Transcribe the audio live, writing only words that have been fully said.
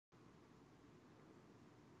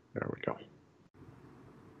There we go.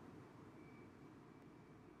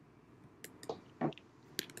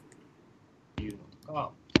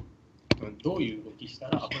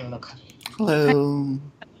 Hello.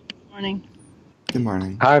 Morning. Good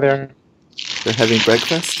morning. Hi there. You're having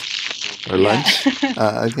breakfast or lunch?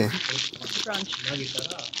 Okay. Brunch.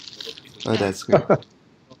 Oh, that's great.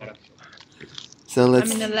 So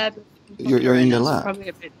let's. I'm in the lab. You're in the lab. Probably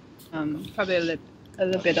a bit, probably a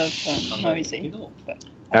little bit of noisy. But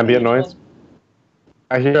Ambient noise.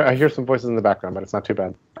 I hear some voices in the background, but it's not too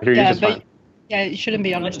bad. I hear you just fine. Yeah, it shouldn't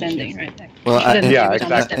be understanding, right? Well, yeah,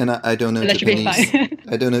 exactly. And I don't know That should be Japanese. fine.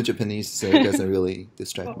 I don't know Japanese, so it doesn't really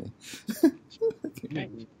distract me.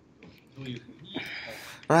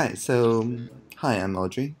 All right. So, hi, I'm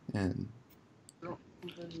Audrey, and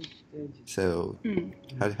so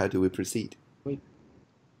how do we proceed?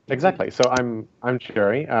 Exactly. So I'm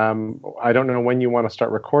Jerry. I don't know when you want to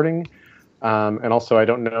start recording, and also I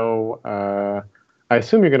don't know. I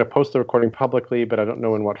assume you're going to post the recording publicly, but I don't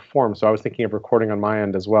know in what form. So I was thinking of recording on my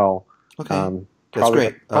end as well. Okay, that's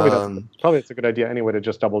great. Probably it's a good idea anyway to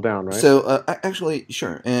just double down, right? So actually,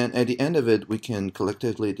 sure. And at the end of it, we can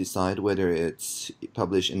collectively decide whether it's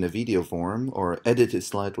published in the video form or edited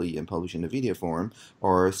slightly and published in the video form,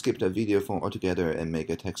 or skip the video form altogether and make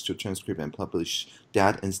a textual transcript and publish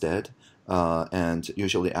that instead. And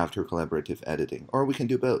usually after collaborative editing. Or we can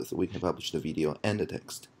do both. We can publish the video and the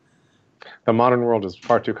text. The modern world is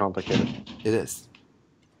far too complicated. It is.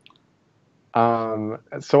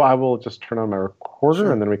 So I will just turn on my recorder,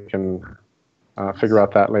 Sure. and then we can figure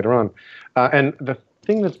out that later on. And the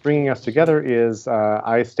thing that's bringing us together is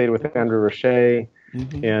I stayed with Andrew Roche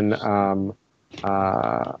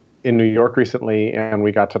in New York recently, and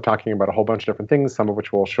we got to talking about a whole bunch of different things, some of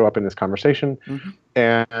which will show up in this conversation.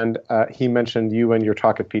 And he mentioned you and your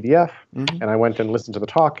talk at PDF, and I went and listened to the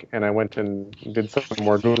talk, and I went and did some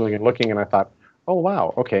more Googling and looking, and I thought, oh,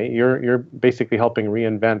 wow, okay, you're basically helping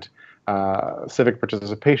reinvent civic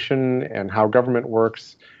participation and how government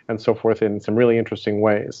works and so forth in some really interesting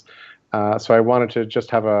ways. So I wanted to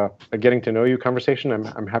just have a getting to know you conversation.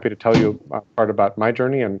 I'm happy to tell you part about my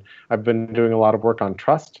journey, and I've been doing a lot of work on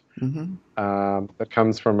trust. That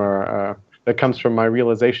comes from my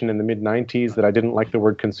realization in the mid-90s that I didn't like the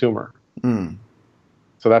word consumer.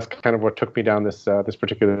 So that's kind of what took me down this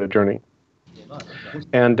particular journey.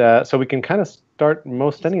 And so we can kind of start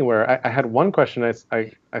most anywhere. I had one question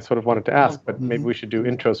I sort of wanted to ask, but maybe we should do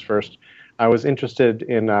intros first. I was interested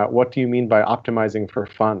in what do you mean by optimizing for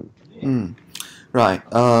fun? Right.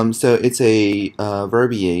 So it's a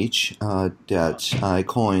verbiage that I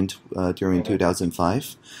coined during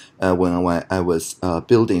 2005 when I was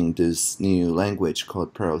building this new language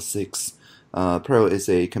called Perl 6. Perl is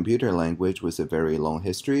a computer language with a very long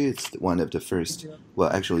history. It's one of the first, well,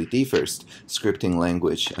 actually the first scripting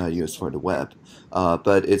language used for the web.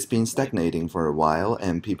 But it's been stagnating for a while,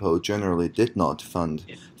 and people generally did not find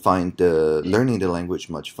learning the language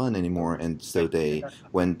much fun anymore, and so they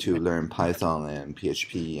went to learn Python and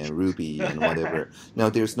PHP and Ruby and whatever. Now,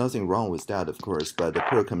 there's nothing wrong with that, of course, but the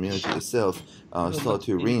Perl community itself sought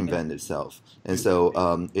to reinvent itself, and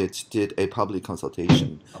so it did a public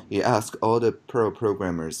consultation. It asked all the Perl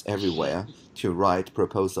programmers everywhere to write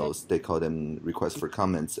proposals. They call them requests for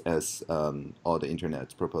comments, as all the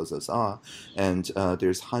internet proposals are, and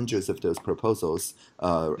there's hundreds of those proposals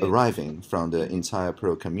arriving from the entire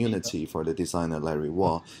Perl community for the designer Larry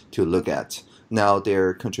Wall to look at. Now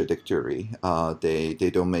they're contradictory. They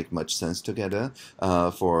don't make much sense together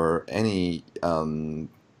for any.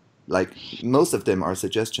 Like most of them are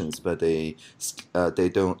suggestions, but they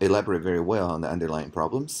don't elaborate very well on the underlying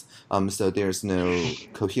problems. So there's no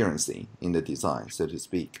coherency in the design, so to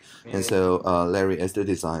speak. And so Larry, as the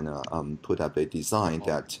designer, put up a design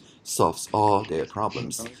that solves all their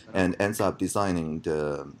problems and ends up designing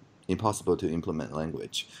the impossible to implement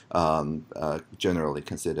language, generally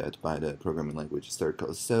considered by the programming language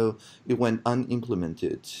circles. So it went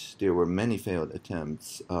unimplemented. There were many failed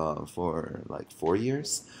attempts for like 4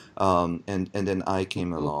 years. And then I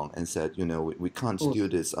came along and said, we can't do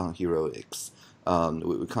this on heroics.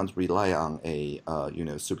 We can't rely on a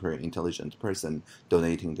super intelligent person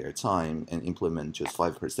donating their time and implement just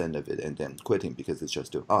 5% of it and then quitting because it's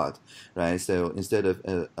just too hard, right? So instead of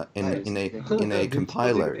in a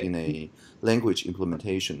compiler, in a language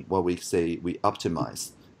implementation, what we say we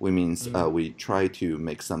optimize. We try to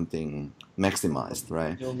make something maximized,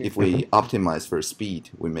 right? If we optimize for speed,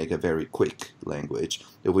 we make a very quick language.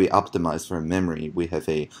 If we optimize for memory, we have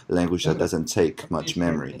a language that doesn't take much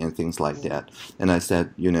memory and things like that. And I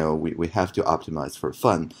said, we have to optimize for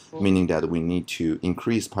fun, meaning that we need to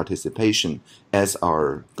increase participation as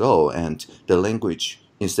our goal, and the language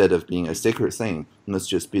instead of being a secret thing, must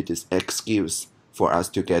just be this excuse for us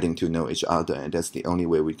to getting to know each other, and that's the only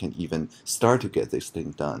way we can even start to get this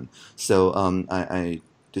thing done. So I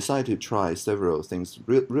decided to try several things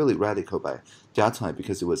really radical by that time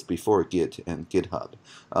because it was before Git and GitHub.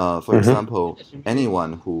 For example,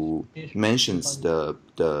 anyone who mentions the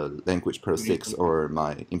language Perl 6 or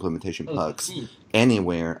my implementation bugs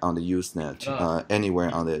anywhere on the Usenet,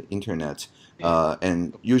 anywhere on the internet,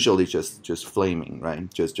 and usually just flaming,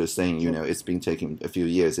 right? Just saying, it's been taking a few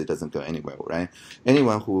years, it doesn't go anywhere, right?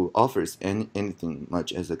 Anyone who offers anything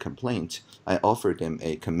much as a complaint, I offer them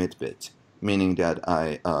a commit bit, meaning that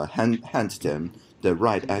I hand them the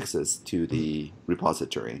right access to the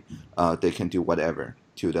repository. They can do whatever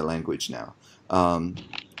to the language now.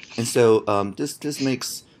 And so this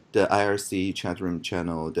makes the IRC chat room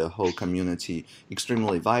channel, the whole community,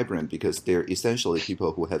 extremely vibrant because they're essentially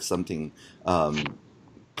people who have something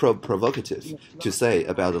provocative to say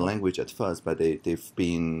about the language at first, but they've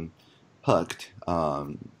been hooked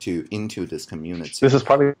into this community. This is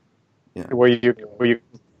probably where you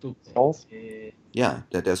calls. Yeah,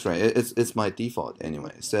 that's right. It's my default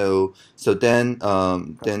anyway. So then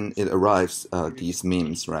it arrives these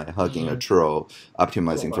memes, right? Hugging a troll,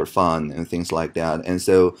 optimizing for fun, and things like that. And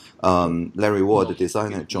so Larry Ward, the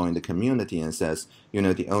designer, joined the community and says,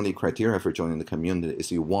 the only criteria for joining the community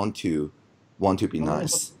is you want to be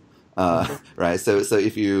nice. Right. So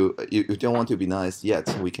if you don't want to be nice yet,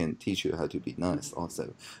 we can teach you how to be nice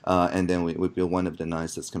also. And then we built one of the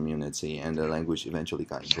nicest community, and the language eventually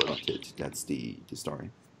got implemented. That's the story.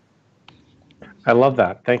 I love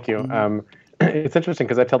that. Thank you. It's interesting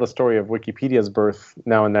because I tell the story of Wikipedia's birth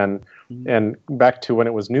now and then, and back to when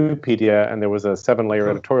it was Newpedia, and there was a 7-layer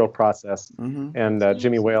editorial process, and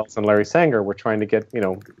Jimmy Wales and Larry Sanger were trying to get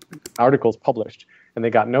articles published, and they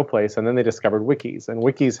got no place, and then they discovered wikis, and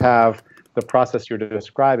wikis have the process you're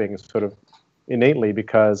describing sort of innately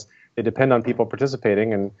because they depend on people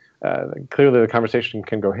participating, and clearly the conversation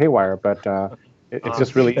can go haywire, but it's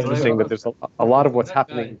just really interesting that there's a lot of what's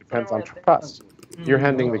happening depends on trust. You're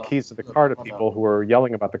handing the keys to the car to people who are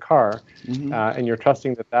yelling about the car, and you're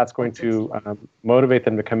trusting that that's going to motivate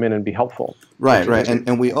them to come in and be helpful. Right.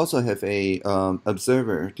 And we also have a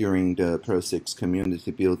observer during the Perl 6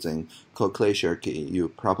 community building called Clay Shirky. You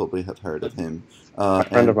probably have heard of him. A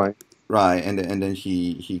friend of mine. Right, and then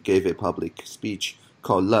he gave a public speech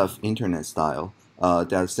called Love Internet Style.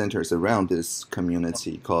 That centers around this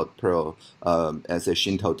community called Perl as a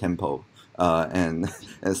Shinto temple. And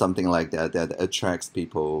something like that attracts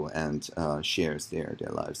people and shares their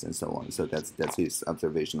lives and so on. So that's his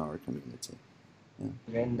observation of our community.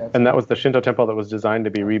 Yeah. And that was the Shinto temple that was designed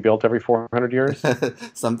to be rebuilt every 400 years?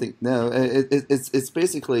 It's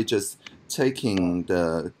basically just taking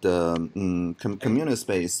the communal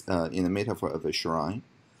space in a metaphor of a shrine.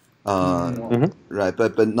 Right,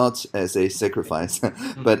 but not as a sacrifice,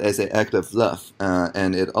 but as an act of love.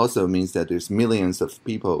 And it also means that there's millions of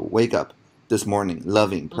people wake up this morning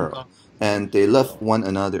loving Perl, and they love one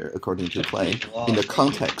another according to Clay in the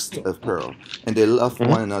context of Perl, and they love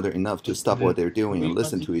one another enough to stop what they're doing and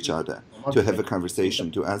listen to each other, to have a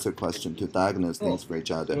conversation, to answer questions, to diagnose things for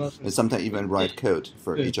each other, and sometimes even write code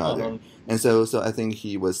for each other. And so I think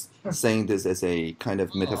he was saying this as a kind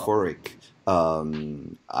of metaphoric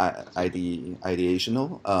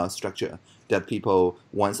ideational structure that people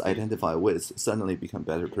once identify with suddenly become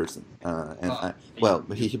better person.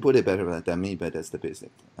 He put it better than me, but that's the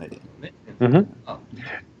basic idea.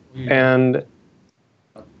 And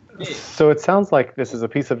so it sounds like this is a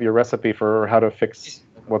piece of your recipe for how to fix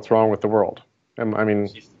what's wrong with the world. I mean,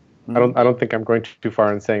 I don't think I'm going too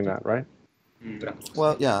far in saying that, right?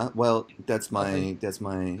 Well, yeah. Well, that's my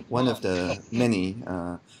one of the many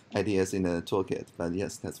ideas in the toolkit. But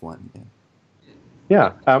yes, that's one. Yeah.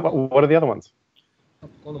 Yeah. What are the other ones?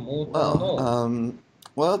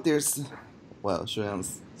 There's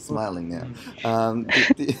Shuyang's smiling now.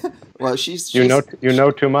 She's you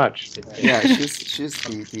know too much. Yeah, she's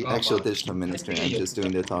the actual digital minister. I'm just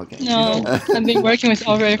doing the talking. No, I've been working with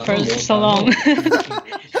Audrey for so long.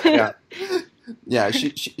 Yeah. Yeah,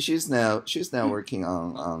 she's now working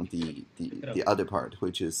on the other part,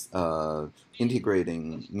 which is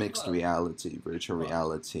integrating mixed reality, virtual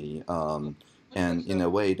reality, and in a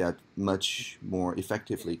way that much more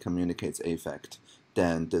effectively communicates affect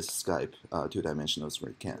than this Skype two-dimensional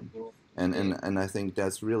screen can. And I think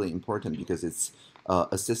that's really important because it's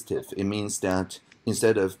assistive. It means that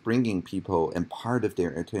instead of bringing people and part of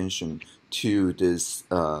their attention to this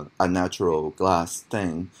unnatural glass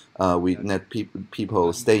thing, we let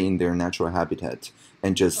people stay in their natural habitat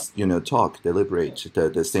and just talk, deliberate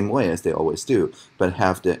the same way as they always do, but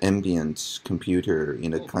have the ambient computer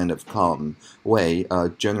in a kind of calm way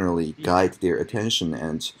generally guide their attention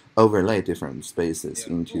and overlay different spaces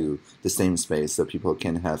into the same space, so people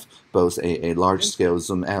can have both a large-scale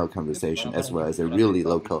zoom-out conversation as well as a really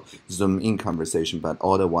local zoom-in conversation, but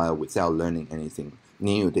all the while without learning anything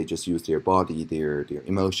new. They just use their body, their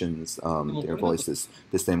emotions, their voices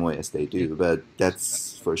the same way as they do. But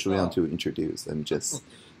that's for Shuyang to introduce and just.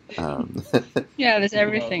 Yeah, there's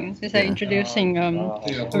everything. It's like introducing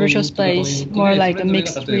a virtual space, more like a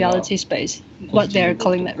mixed reality space, what they're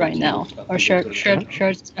calling that right now, or shared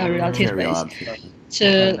reality space,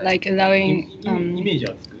 to like allowing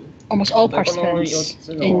almost all participants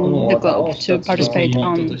in the globe to participate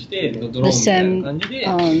on the same,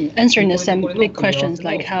 answering the same big questions,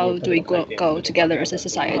 like how do we go together as a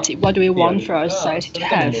society? What do we want for our society to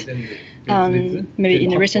have? Maybe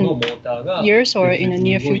in the recent years or in the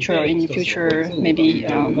near future or in the future, maybe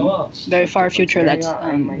very far future that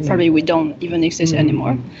probably we don't even exist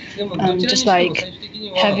anymore. Just like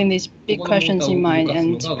having these big questions in mind,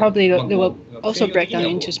 and probably they will also break down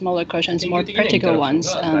into smaller questions, more practical ones,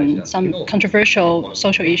 some controversial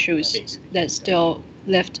social issues that still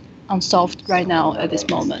left unsolved right now at this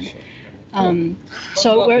moment.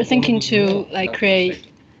 So we're thinking to like create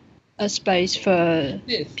a space for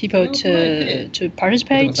people to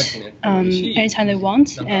participate anytime they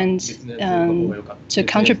want, and to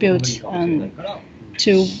contribute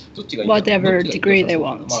to whatever degree they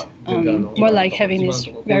want. More like having this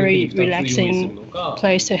very relaxing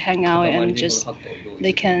place to hang out, and just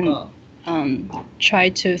they can try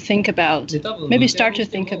to think about, maybe start to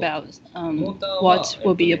think about what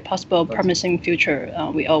will be a possible promising future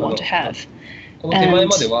we all want to have.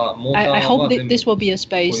 And I hope that this will be a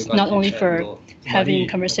space not only for having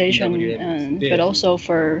conversation, but also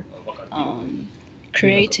for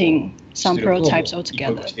creating some prototypes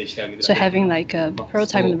altogether. So having like a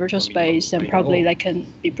prototype in the virtual space, and probably that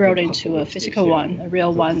can be brought into a physical one, a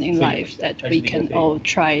real one in life, that we can all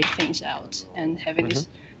try things out, and having this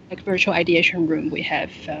like virtual ideation room we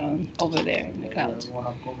have over there in the cloud.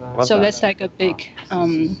 So that's like a big,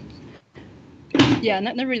 yeah,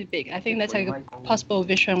 not really big. I think that's like a possible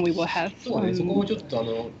vision we will have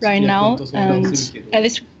right now. And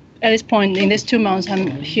at this point, in these 2 months, I'm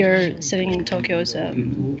here sitting in Tokyo's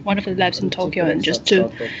one of the labs in Tokyo, and just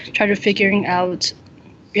to try to figuring out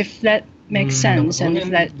if that makes sense and if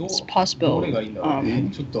that's possible,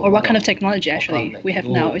 or what kind of technology actually we have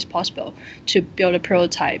now is possible to build a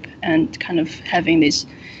prototype, and kind of having this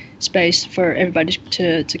space for everybody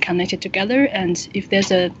to connect it together. And if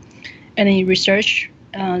there's any research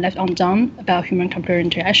left undone about human-computer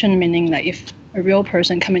interaction, meaning that if a real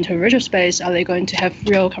person come into a virtual space, are they going to have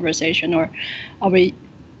real conversation, or are we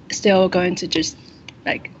still going to just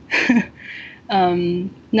like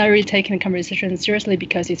not really taking the conversation seriously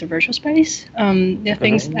because it's a virtual space? There are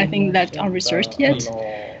things I think that aren't researched yet.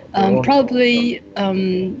 Probably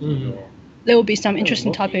there will be some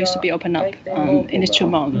interesting topics to be opened up in these 2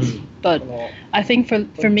 months. But I think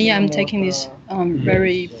for me, I'm taking this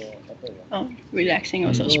very relaxing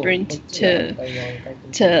also sprint to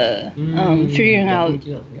figuring out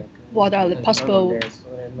what are the possible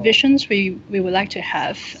visions we would like to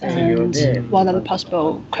have, and what are the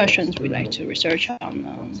possible questions we'd like to research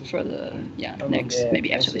on for the next,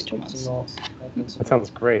 maybe after these 2 months. That sounds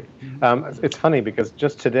great. It's funny because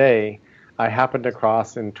just today I happened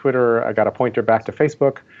across in Twitter, I got a pointer back to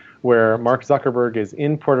Facebook, where Mark Zuckerberg is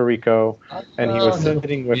in Puerto Rico, and he was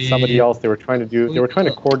sitting with somebody else. They were trying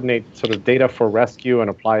to coordinate sort of data for rescue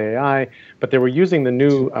and apply AI, but they were using the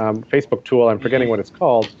new Facebook tool, I'm forgetting what it's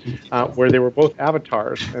called, where they were both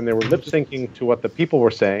avatars, and they were lip syncing to what the people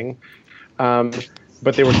were saying,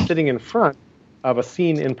 but they were sitting in front of a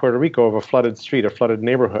scene in Puerto Rico of a flooded street, a flooded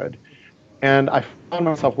neighborhood. And I found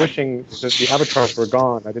myself wishing that the avatars were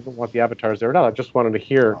gone. I didn't want the avatars there at all. I just wanted to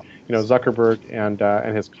hear, Zuckerberg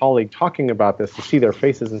and his colleague talking about this, to see their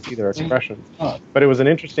faces and see their expressions. But it was an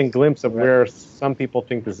interesting glimpse of where some people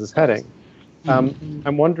think this is heading.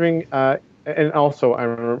 I'm wondering, and also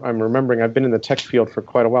I'm remembering I've been in the tech field for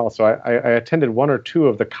quite a while, so I attended 1 or 2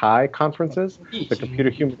 of the CHI conferences, the Computer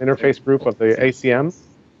Human Interface group of the ACM.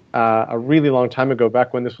 A really long time ago,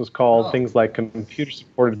 back when this was called things like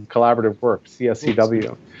Computer-Supported Collaborative Work,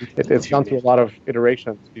 CSCW. It's gone through a lot of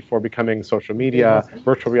iterations before becoming social media,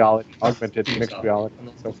 virtual reality, augmented, mixed reality,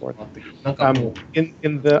 and so forth.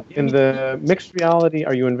 In the mixed reality,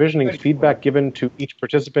 are you envisioning feedback given to each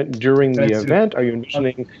participant during the event? Are you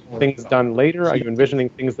envisioning things done later? Are you envisioning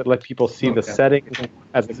things that let people see the setting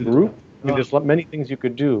as a group? I mean, there's many things you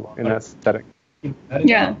could do in that setting.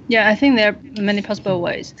 Yeah, I think there are many possible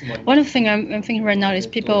ways. One of the things I'm thinking right now is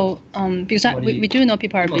people, because we do know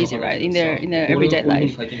people are busy, right, in their everyday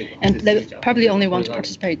life, and they probably only want to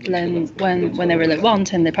participate when they really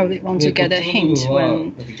want, and they probably want to get a hint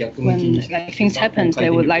when like things happen. They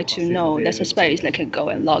would like to know there's a space they can go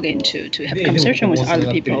and log into to have conversation with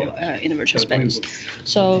other people in the virtual space.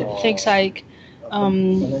 So things like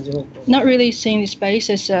not really seeing the space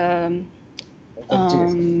as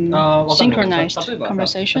synchronized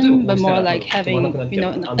conversation, but more like having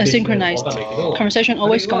a synchronized conversation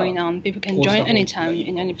always going on. People can join anytime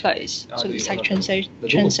in any place. So it's like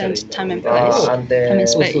transcends time and place, time and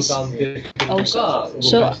space also.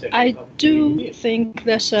 So I do think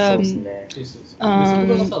there's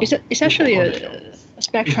it's actually a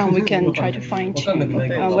spectrum we can try to fine tune,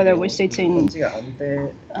 whether we're sitting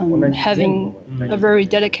having a very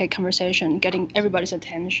dedicated conversation, getting everybody's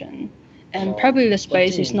attention. And probably the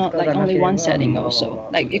space is not like only one setting also.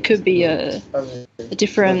 Like it could be a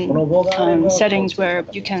different settings where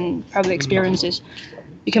you can probably experience this.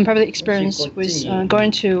 You can probably experience with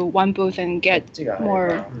going to one booth and get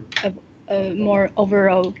more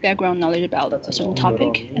overall background knowledge about a certain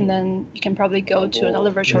topic, and then you can probably go to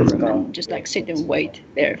another virtual room and just like sit and wait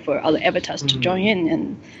there for other avatars to join in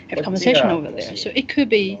and have a conversation over there. So it could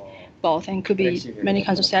be both, and could be many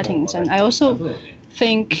kinds of settings. And I also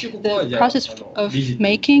think the process of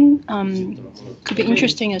making could be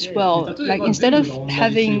interesting as well. Like instead of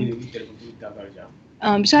having,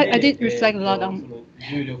 so I did reflect a lot on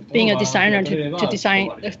being a designer to design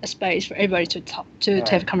a space for everybody to talk to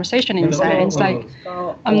have a conversation inside. And it's like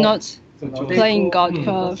I'm not playing God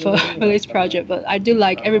for this project, but I do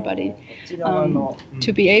like everybody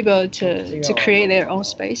to be able to create their own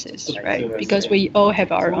spaces, right? Because we all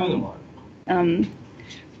have our own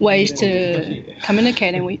ways to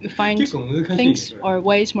communicate, and we find things or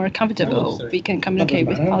ways more comfortable we can communicate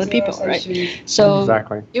with other people, right? So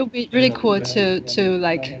exactly. It would be really cool to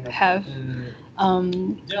like have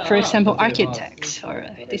for example, architects or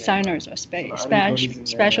designers or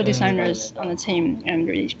special designers on the team, and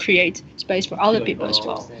really create space for other people as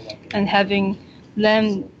well, and having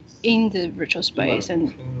them in the virtual space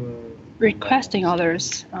and requesting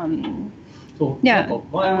others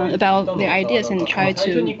about their ideas and try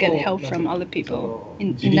to get help from other people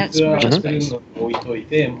in that virtual space.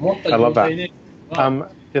 I love that.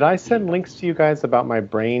 Did I send links to you guys about my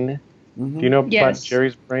brain? Mm-hmm. Do you know about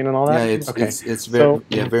Jerry's brain and all that? Yeah, it's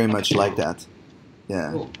very much like that.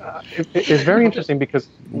 Yeah. It's very interesting because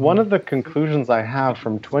one of the conclusions I have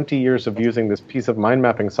from 20 years of using this piece of mind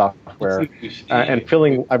mapping software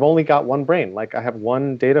and I've only got one brain. Like I have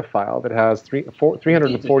one data file that has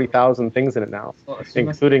 340,000 things in it now,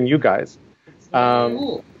 including you guys.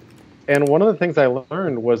 And one of the things I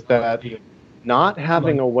learned was that not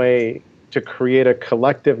having a way to create a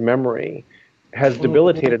collective memory has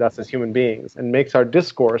debilitated us as human beings and makes our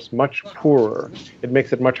discourse much poorer. It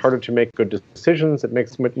makes it much harder to make good decisions. It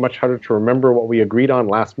makes it much harder to remember what we agreed on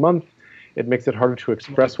last month. It makes it harder to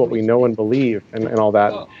express what we know and believe and all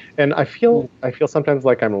that. And I feel sometimes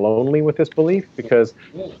like I'm lonely with this belief because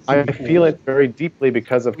I feel it very deeply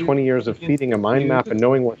because of 20 years of feeding a mind map and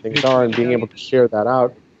knowing what things are and being able to share that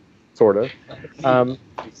out, sort of.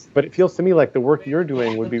 But it feels to me like the work you're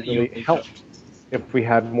doing would be really helped if we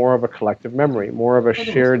had more of a collective memory, more of a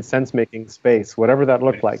shared sense-making space, whatever that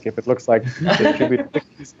looked like. If it looks like distributed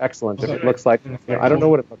dickies, excellent. If it looks like, I don't know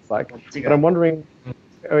what it looks like. But I'm wondering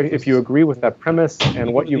if you agree with that premise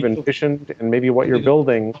and what you've envisioned and maybe what you're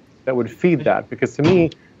building that would feed that. Because to me,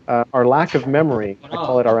 our lack of memory, I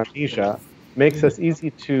call it our amnesia, makes us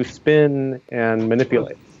easy to spin and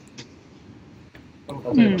manipulate.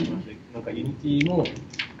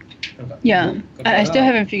 Yeah, I still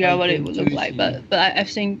haven't figured out what it would look like, but I've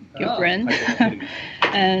seen your brand,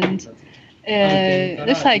 and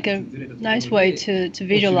it's like a nice way to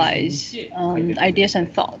visualize ideas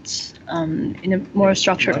and thoughts in a more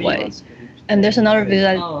structured way. And there's another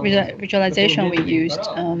visualization we used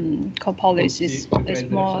called Polis. It's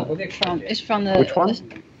from the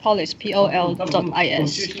Polis,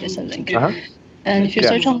 POL.is. There's a link. And if you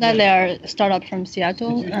search on that, there are startups from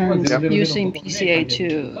Seattle and using PCA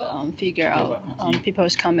to figure out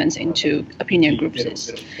people's comments into opinion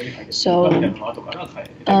groups. So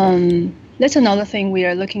that's another thing we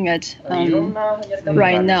are looking at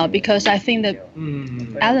right now, because I think the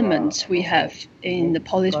elements we have in the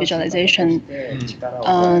Polis visualization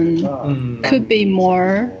could be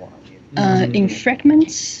more in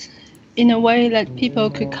fragments, in a way that people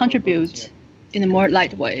could contribute in a more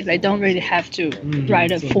light way. They don't really have to write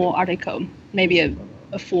a full article, maybe a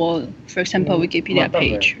a full, for example, Wikipedia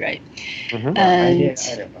page, right?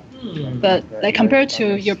 But like compared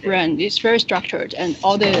to your brand, it's very structured, and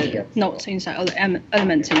all the notes inside, all the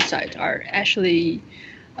elements inside are actually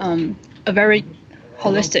a very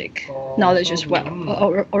holistic knowledge as well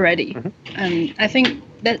already. And I think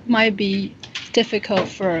that might be difficult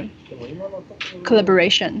for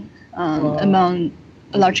collaboration among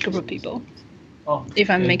a large group of people, if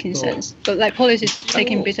I'm making sense. But like Polis is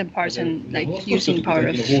taking bits and parts and like using power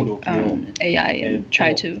of AI and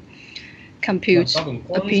try to compute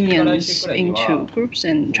opinions into groups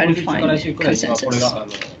and try to find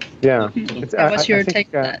consensus. Yeah. What's your take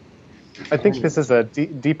on that? I think this is a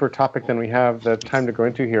deeper topic than we have the time to go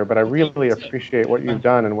into here, but I really appreciate what you've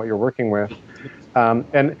done and what you're working with.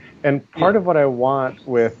 And part of what I want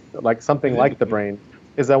with like something like the brain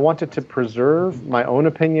is I wanted to preserve my own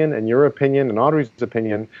opinion and your opinion and Audrey's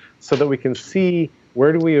opinion so that we can see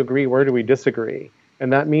where do we agree, where do we disagree.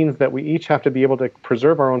 And that means that we each have to be able to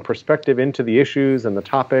preserve our own perspective into the issues and the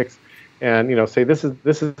topics and, you know, say this is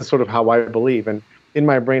sort of how I believe. And in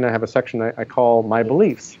my brain, I have a section I call my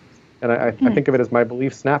beliefs. And I think of it as my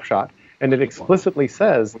belief snapshot. And it explicitly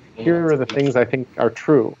says, here are the things I think are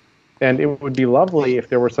true. And it would be lovely if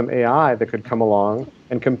there were some AI that could come along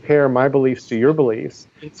and compare my beliefs to your beliefs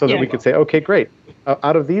so that we could say, okay, great.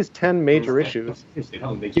 Out of these 10 major issues,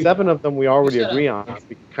 7 of them we already agree on.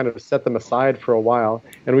 We can kind of set them aside for a while,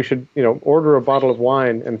 and we should, you know, order a bottle of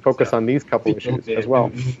wine and focus on these couple issues as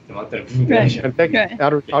well. Right. And thank you,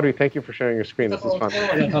 Audrey, thank you for sharing your screen. This is fun.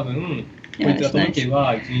 Yeah, that's nice.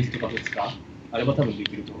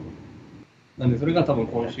 And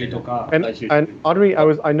Audrey,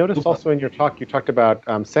 I noticed also in your talk you talked about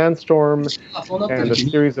Sandstorm and a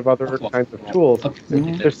series of other kinds of tools.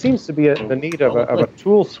 There seems to be the need of a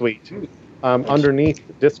tool suite underneath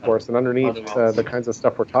discourse and underneath the kinds of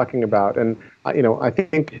stuff we're talking about. And you know, I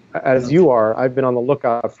think as you are, I've been on the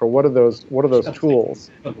lookout for what are those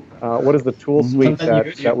tools? What is the tool suite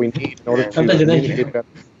that we need in order to communicate better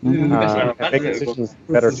and make decisions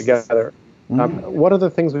better together? What other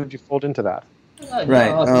things would you fold into that?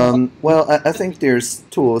 Right. Well, I think there's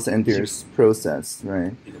tools and there's process,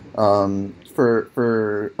 right? For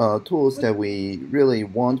tools that we really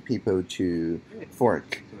want people to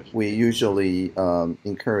fork, we usually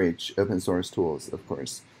encourage open source tools, of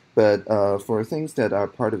course. But for things that are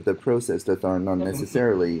part of the process that are not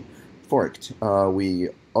necessarily forked, we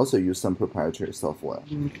also use some proprietary software.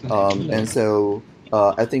 And so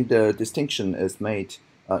I think the distinction is made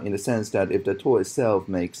in the sense that if the tool itself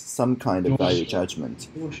makes some kind of value judgment,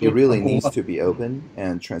 it really needs to be open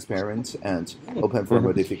and transparent and open for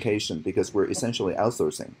modification because we're essentially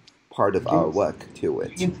outsourcing part of our work to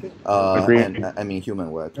it. And I mean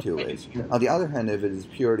human work to it. On the other hand, if it is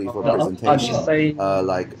purely for presentation,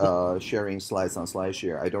 like sharing slides on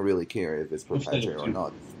SlideShare, I don't really care if it's proprietary or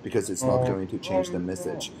not because it's not going to change the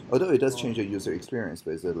message. Although it does change the user experience,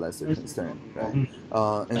 but it's a lesser concern, right?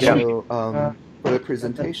 So for the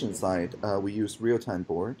presentation side, we use real-time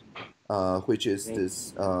board, which is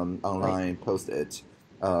this online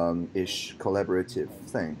post-it-ish collaborative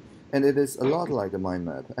thing. And it is a lot like a mind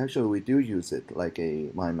map. Actually, we do use it like a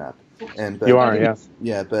mind map. But, you are, yes.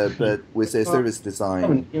 Yeah, but with a service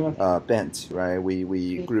design bent, right?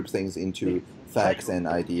 We group things into facts and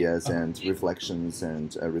ideas and reflections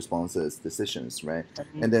and responses, decisions, right?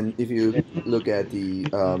 And then if you look at the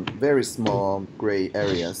very small gray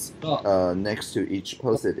areas next to each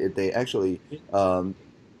post-it, they actually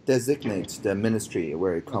designate the ministry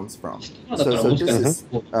where it comes from. So this is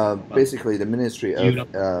basically the Ministry of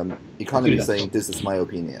Economy saying this is my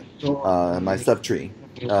opinion, my subtree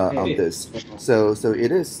on this. So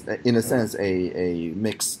it is in a sense a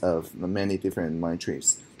mix of many different mind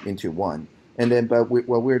trees into one. And then, but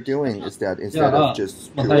what we're doing is that instead of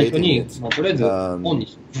just creating it,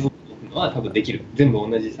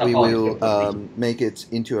 we will make it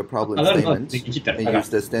into a problem statement and use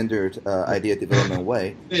the standard idea development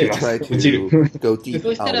way to try to go deep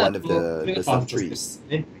on one of the subtrees,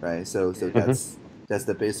 right? So that's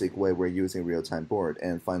the basic way we're using real-time board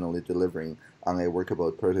and finally delivering on a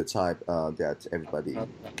workable prototype that everybody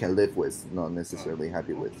can live with, not necessarily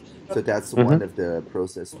happy with. So that's one of the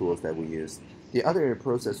process tools that we use. The other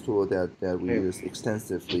process tool that we use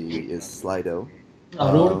extensively is Slido.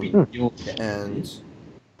 And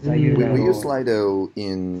we use Slido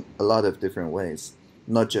in a lot of different ways,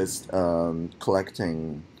 not just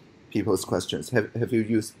collecting people's questions. Have you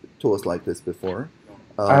used tools like this before?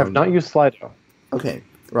 I have not used Slido. Okay,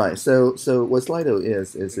 right. So what Slido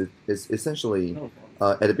is essentially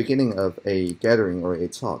at the beginning of a gathering or a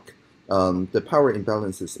talk, the power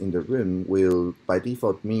imbalances in the room will by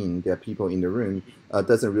default mean that people in the room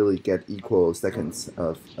doesn't really get equal seconds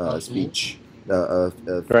of speech, of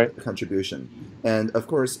contribution. And of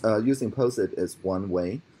course, using POSIT is one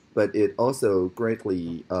way, but it also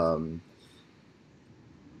greatly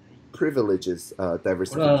privileges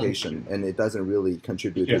diversification, and it doesn't really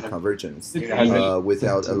contribute to convergence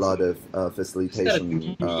without a lot of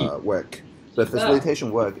facilitation work. But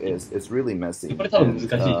facilitation work is really messy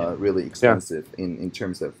and really expensive in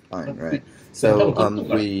terms of time, right? So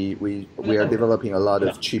we are developing a lot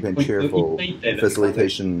of cheap and cheerful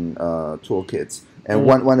facilitation toolkits, and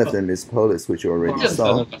one of them is Polis, which you already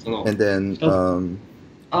saw, and then.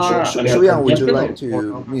 Shuyang, would you like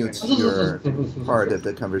to mute your part of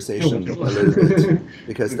the conversation a little bit?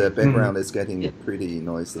 Because the background is getting pretty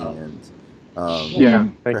noisy, and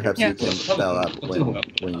perhaps you can spell up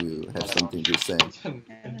when you have something to say.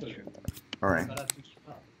 All right.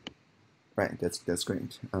 Right, that's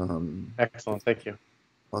great. Excellent, thank you.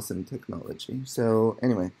 Awesome technology. So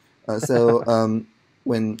anyway, when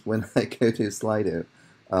I go to Slido,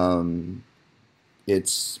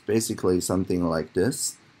 it's basically something like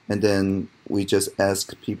this. And then we just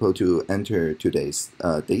ask people to enter today's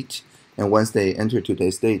date. And once they enter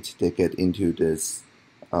today's date, they get into this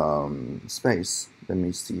space. Let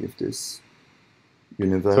me see if this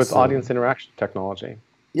universal... So it's audience interaction technology.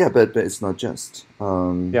 Yeah, but it's not just.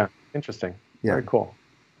 Yeah, interesting. Yeah. Very cool.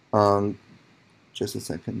 Just a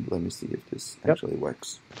second. Let me see if this actually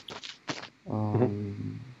works.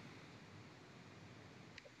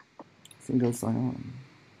 Single sign-on.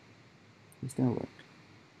 Does that work?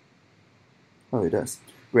 Oh, it does.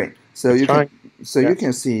 Great. So you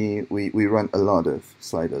can see we run a lot of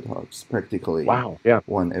Slido talks, practically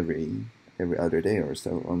one every other day or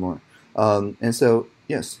so or more. And so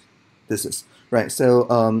yes, this is right.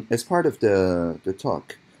 So as part of the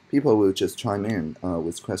talk, people will just chime in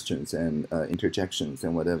with questions and interjections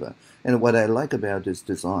and whatever. And what I like about this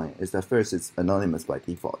design is that first, it's anonymous by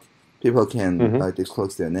default. People can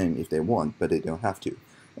disclose their name if they want, but they don't have to.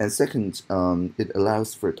 And second, it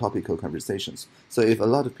allows for topical conversations. So if a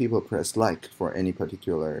lot of people press like for any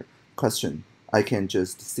particular question, I can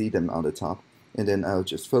just see them on the top, and then I'll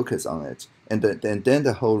just focus on it. And then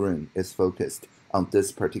the whole room is focused on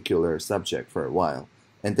this particular subject for a while,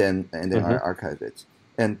 and then I archive it.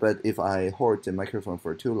 But if I hoard the microphone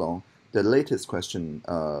for too long, the latest question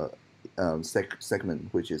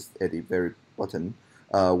segment, which is at the very bottom,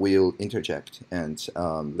 will interject and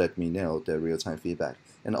let me know the real-time feedback.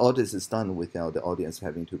 And all this is done without the audience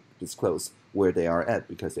having to disclose where they are at,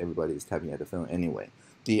 because everybody is typing at the phone anyway.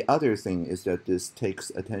 The other thing is that this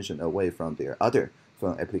takes attention away from their other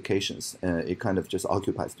phone applications. It kind of just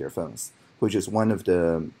occupies their phones, which is one of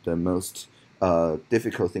the most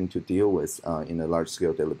difficult thing to deal with in a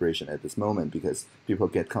large-scale deliberation at this moment, because people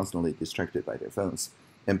get constantly distracted by their phones.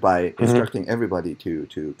 And by instructing everybody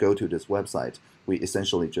to go to this website, we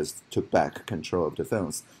essentially just took back control of the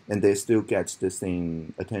phones, and they still get the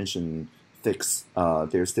same attention fix.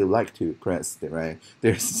 They still like to press, right?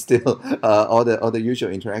 There's still all the usual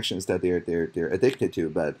interactions that they're addicted to,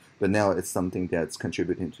 but now it's something that's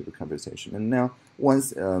contributing to the conversation. And now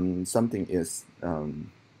once something is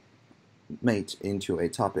made into a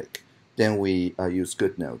topic, then we use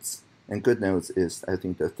GoodNotes. And GoodNotes is, I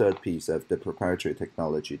think, the third piece of the proprietary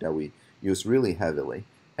technology that we use really heavily.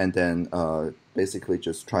 And then basically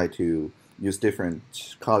just try to use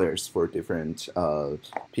different colors for different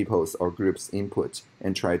people's or groups' input,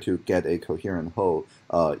 and try to get a coherent whole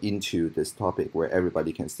into this topic where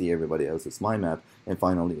everybody can see everybody else's mind map and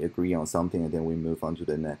finally agree on something, and then we move on to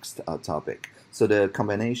the next topic. So the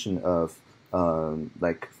combination of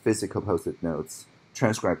like physical post-it notes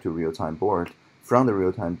transcribed to real-time board, from the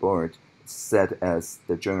real-time board set as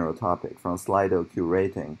the general topic, from Slido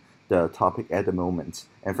curating the topic at the moment,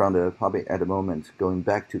 and from the topic at the moment going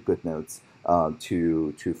back to GoodNotes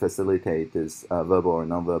to facilitate this verbal or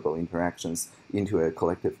non-verbal interactions into a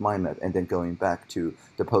collective mind map, and then going back to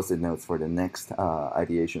the post-it notes for the next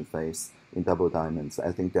ideation phase in Double Diamonds.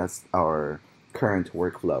 I think that's our current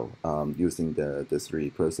workflow using the three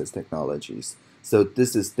process technologies. So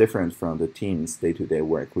this is different from the team's day-to-day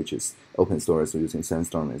work, which is open source using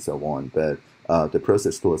Sandstorm and so on. But the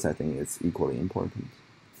process tools, I think, is equally important.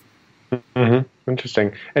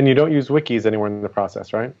 Interesting. And you don't use wikis anywhere in the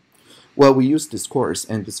process, right? Well, we use Discourse,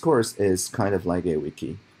 and Discourse is kind of like a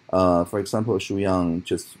wiki. For example, Shuyang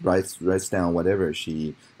just writes down whatever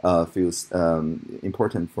she feels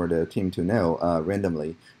important for the team to know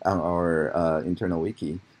randomly on our internal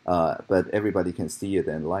wiki. But everybody can see it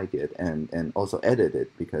and like it, and also edit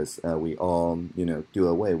it, because we all do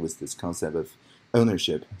away with this concept of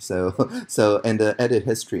ownership. So and the edit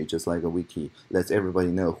history, just like a wiki, lets everybody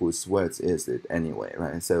know whose words is it anyway,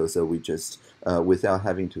 right? So we just without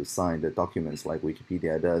having to sign the documents like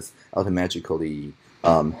Wikipedia does, automatically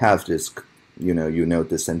have this.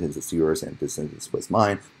 This sentence is yours and this sentence was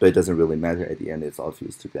mine, but it doesn't really matter at the end. It's all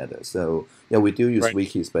fused together. So yeah, we do use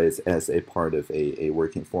wikis, but it's as a part of a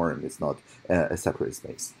working forum. It's not a separate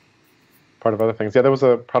space. Part of other things. Yeah, there was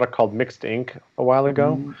a product called Mixed Ink a while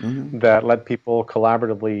ago that let people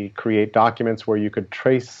collaboratively create documents where you could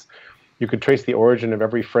trace the origin of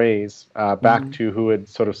every phrase back to who had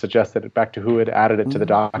sort of suggested it, back to who had added it to the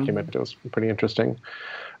document. It was pretty interesting.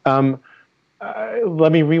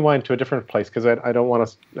 Let me rewind to a different place because I don't want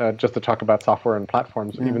us just to talk about software and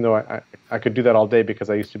platforms, even though I could do that all day because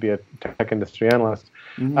I used to be a tech industry analyst.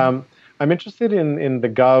 I'm interested in the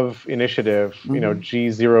Gov initiative,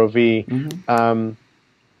 G0V.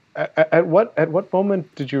 At what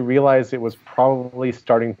moment did you realize it was probably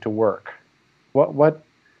starting to work? What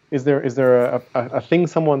is there a thing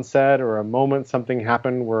someone said or a moment something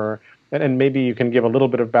happened where, and maybe you can give a little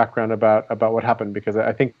bit of background about what happened, because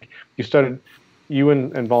I think you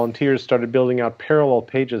and volunteers started building out parallel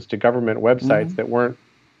pages to government websites that weren't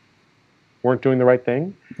doing the right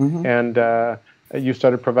thing, and you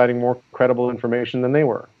started providing more credible information than they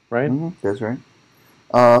were, right? That's right.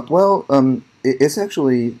 It's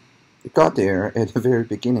actually got there at the very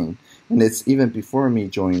beginning, and it's even before me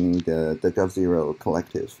joining the GovZero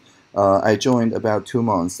collective. I joined about 2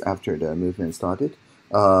 months after the movement started,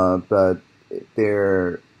 but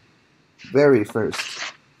their very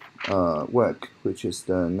first work, which is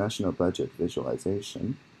the national budget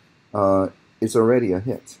visualization, is already a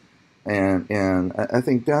hit. And I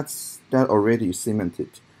think that already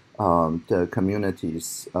cemented the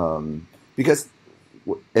community's, because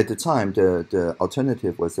at the time the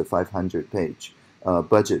alternative was a 500-page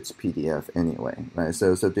budget PDF anyway, right?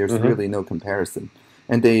 So there's really no comparison,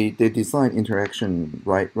 and they design interaction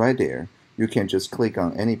right there. You can just click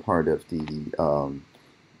on any part of the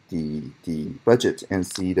budget and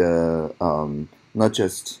see the not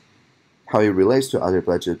just how it relates to other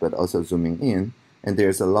budget, but also zooming in. And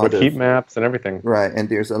there's a lot of heat maps and everything, right? And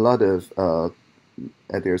there's a lot of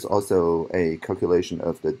there's also a calculation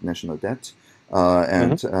of the national debt,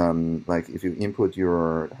 and like if you input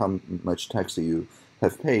how much tax you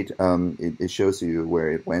have paid, it shows you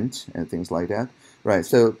where it went and things like that, right?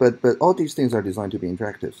 So, but all these things are designed to be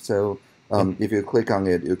interactive. So if you click on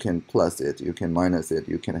it, you can plus it, you can minus it,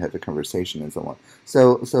 you can have a conversation and so on.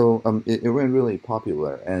 So it went really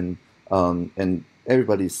popular, and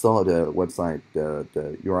everybody saw the website, the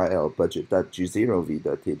URL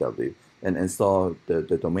budget.g0v.tw, and saw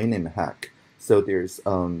the domain name hack. So there's,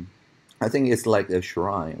 I think it's like a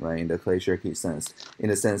shrine, right, in the Clay-Shirky sense, in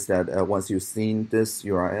the sense that once you've seen this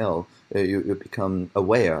URL, you become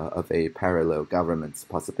aware of a parallel government's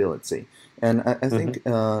possibility. And I think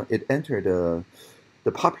it entered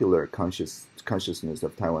the popular consciousness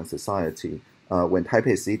of Taiwan society when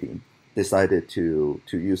Taipei City decided to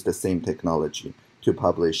use the same technology to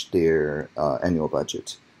publish their annual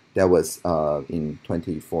budget. That was in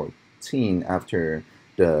 2014 after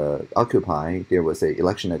the Occupy. There was an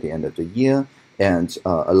election at the end of the year, and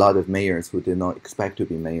a lot of mayors who did not expect to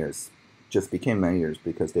be mayors just became mayors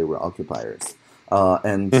because they were occupiers.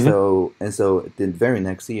 So the very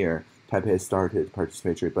next year, Taipei started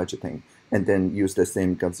participatory budgeting and then used the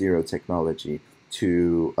same GovZero technology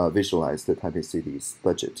to visualize the Taipei City's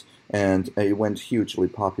budget. And it went hugely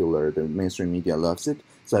popular. The mainstream media loves it.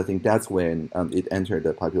 So I think that's when it entered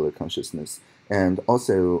the popular consciousness. And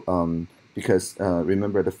also because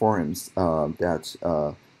remember the forums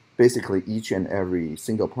that basically each and every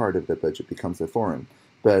single part of the budget becomes a forum.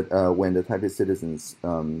 But when the Taipei citizens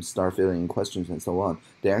start filling in questions and so on,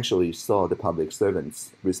 they actually saw the public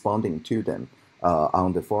servants responding to them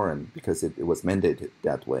on the forum because it was mandated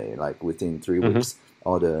that way. Like within 3 weeks,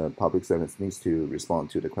 all the public servants needs to respond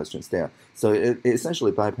to the questions there. So it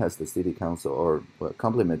essentially bypassed the city council or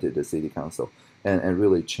complemented the city council and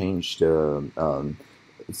really changed the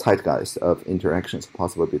zeitgeist of interactions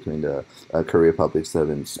possible between the career public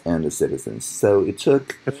servants and the citizens. So it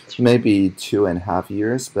took maybe 2.5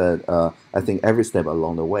 years, but I think every step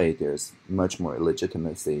along the way, there's much more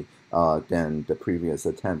legitimacy than the previous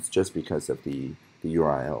attempts just because of the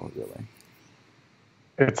URL, really.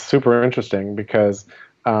 It's super interesting because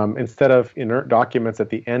instead of inert documents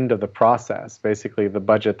at the end of the process, basically the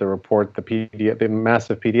budget, the report, the PDF, the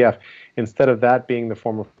massive PDF, instead of that being the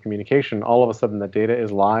form of communication, all of a sudden the data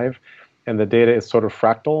is live and the data is sort of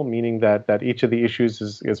fractal, meaning that each of the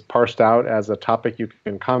issues is parsed out as a topic you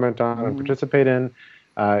can comment on and participate in.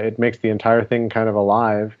 It makes the entire thing kind of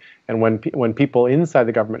alive. And when people inside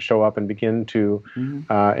the government show up and begin to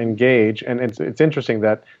engage, and it's interesting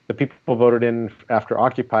that the people voted in after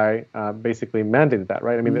Occupy basically mandated that,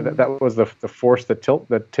 right? I mean, that was the force that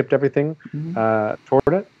tipped everything toward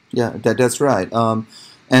it. Yeah, that's right.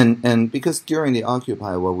 And because during the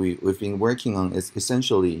Occupy, what we've been working on is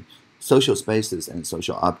essentially social spaces and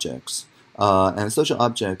social objects. And social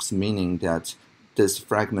objects meaning that these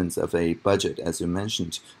fragments of a budget, as you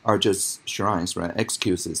mentioned, are just shrines, right?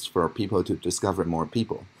 Excuses for people to discover more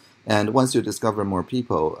people. And once you discover more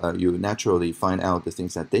people, you naturally find out the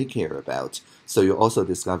things that they care about. So you also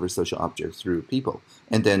discover social objects through people.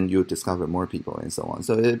 And then you discover more people and so on.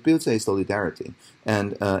 So it builds a solidarity.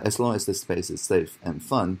 And as long as the space is safe and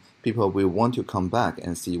fun, people will want to come back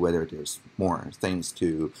and see whether there's more things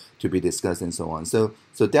to be discussed and so on. So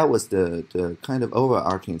that was the kind of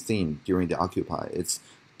overarching theme during the Occupy. It's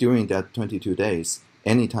during that 22 days,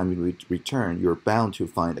 anytime you return, you're bound to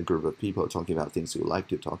find a group of people talking about things you like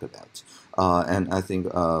to talk about. And I think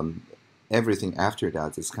everything after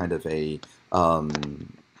that is kind of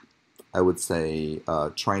I would say,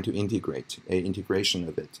 trying to integrate an integration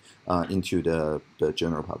of it into the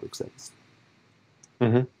general public space.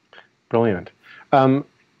 Mm-hmm. Brilliant.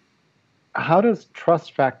 How does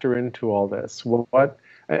trust factor into all this?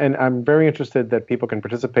 And I'm very interested that people can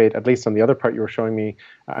participate, at least on the other part you were showing me,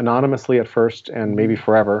 anonymously at first and maybe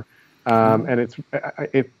forever. And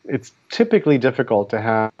it's typically difficult to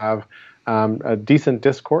have a decent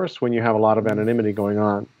discourse when you have a lot of anonymity going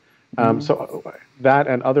on. So that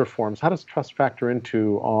and other forms, how does trust factor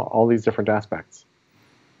into all these different aspects?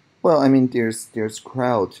 Well, I mean, there's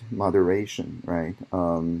crowd moderation, right?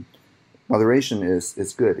 Moderation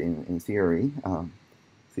is good in theory.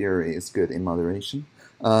 Theory is good in moderation.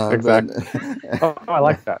 Exactly. I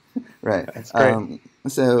like that. Right. That's great.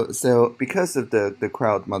 So because of the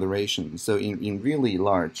crowd moderation, so in really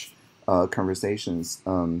large conversations,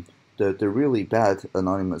 the really bad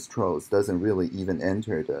anonymous trolls doesn't really even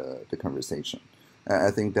enter the conversation.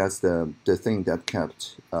 I think that's the thing that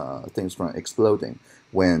kept things from exploding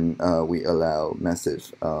when we allow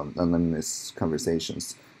massive anonymous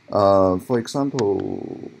conversations. For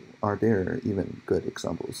example, are there even good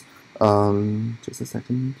examples? Just a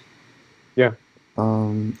second. Yeah.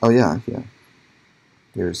 Oh yeah.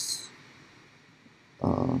 There's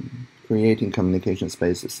creating communication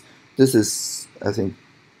spaces. This is, I think,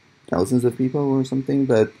 thousands of people or something,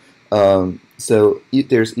 but so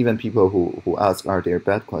there's even people who ask, are there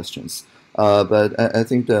bad questions? But I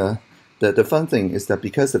think the fun thing is that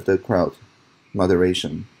because of the crowd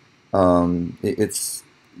moderation, it's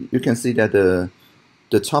you can see that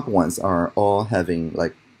the top ones are all having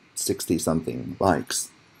like 60 something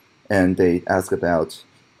likes, and they ask about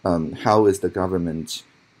how is the government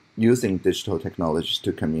using digital technologies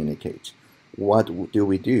to communicate. What do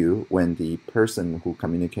we do when the person who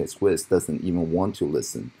communicates with doesn't even want to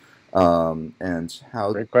listen? And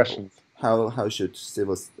how? Great questions. How should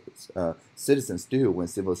citizens do when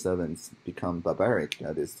civil servants become barbaric?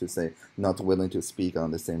 That is to say, not willing to speak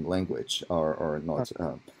on the same language or not.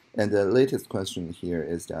 And the latest question here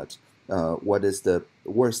is that what is the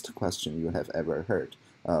worst question you have ever heard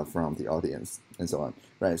from the audience, and so on.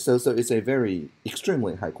 Right. So it's a very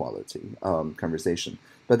extremely high quality conversation,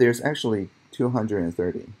 but there's actually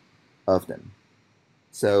 230 of them.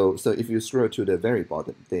 So if you scroll to the very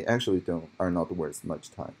bottom, they actually are not worth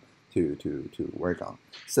much time to work on.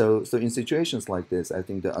 So in situations like this, I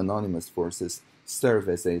think the anonymous forces serve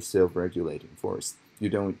as a self-regulating force. You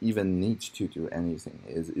don't even need to do anything.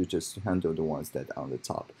 You just handle the ones that are on the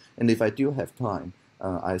top. And if I do have time,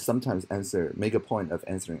 I sometimes make a point of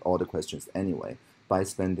answering all the questions anyway by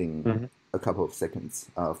spending a couple of seconds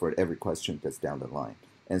for every question that's down the line,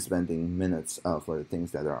 and spending minutes for the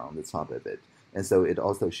things that are on the top of it. And so it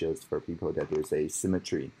also shows for people that there's a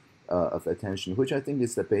symmetry of attention, which I think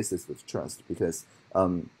is the basis of trust, because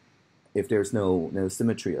if there's no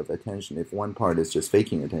symmetry of attention, if one part is just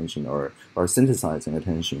faking attention or synthesizing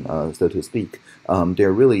attention, so to speak,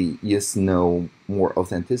 there really is no more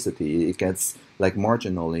authenticity. It gets like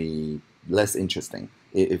marginally less interesting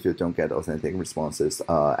if you don't get authentic responses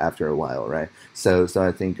after a while, right? So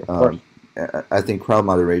I think crowd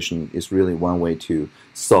moderation is really one way to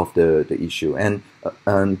solve the issue. And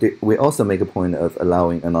we also make a point of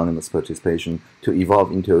allowing anonymous participation to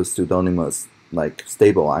evolve into pseudonymous, like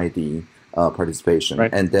stable ID participation,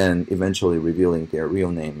 right, and then eventually revealing their real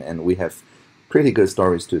name. And we have pretty good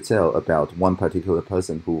stories to tell about one particular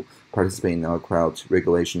person who participated in our crowd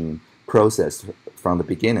regulation process from the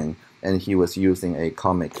beginning, and he was using a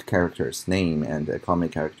comic character's name and a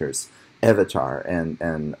comic character's avatar, and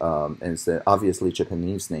it's an obviously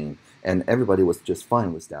Japanese name, and everybody was just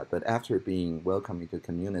fine with that. But after being welcomed into the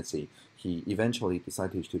community, he eventually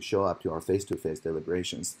decided to show up to our face-to-face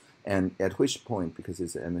deliberations. And at which point, because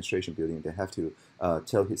it's an administration building, they have to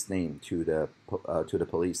tell his name to the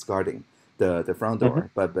police guarding the front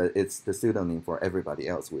door. But it's the pseudonym for everybody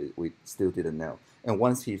else. We still didn't know. And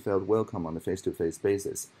once he felt welcome on the face-to-face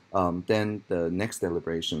basis, then the next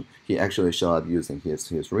deliberation, he actually showed up using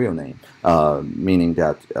his real name, meaning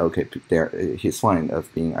that, okay, he's fine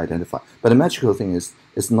of being identified. But the magical thing is,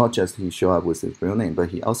 it's not just he showed up with his real name, but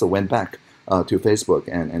he also went back to Facebook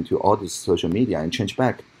and to all this social media and changed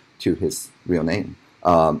back to his real name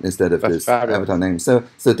instead of his avatar name. So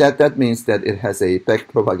that means that it has a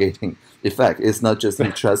back-propagating effect. It's not just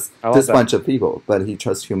he trusts this bunch of people, but he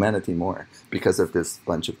trusts humanity more because of this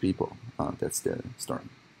bunch of people. That's the story.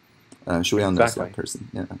 Shuyang knows that person.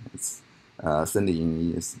 Yeah, it's Cindy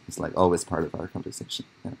Yingyi is like always part of our conversation.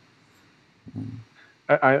 Yeah.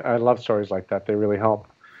 I love stories like that. They really help.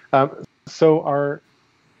 It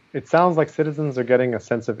sounds like citizens are getting a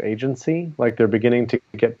sense of agency, like they're beginning to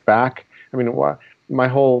get back. I mean,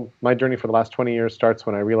 my journey for the last 20 years starts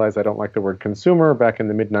when I realized I don't like the word consumer back in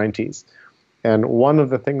the mid-90s. And one of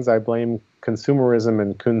the things I blame consumerism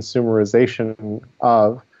and consumerization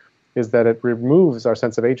of is that it removes our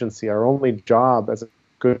sense of agency. Our only job as a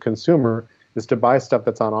good consumer is to buy stuff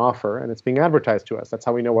that's on offer, and it's being advertised to us. That's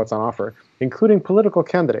how we know what's on offer, including political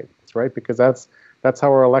candidates, right? Because that's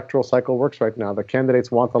how our electoral cycle works right now. The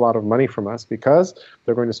candidates want a lot of money from us because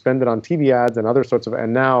they're going to spend it on TV ads and other sorts of,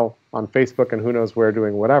 and now on Facebook and who knows where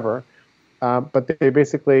doing whatever. But they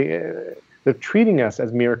basically, they're treating us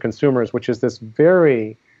as mere consumers, which is this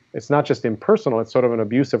it's not just impersonal, it's sort of an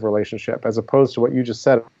abusive relationship, as opposed to what you just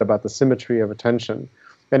said about the symmetry of attention.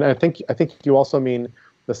 And I think you also mean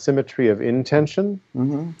the symmetry of intention.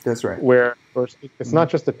 That's right. Where it's not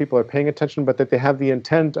just that people are paying attention, but that they have the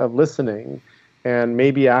intent of listening and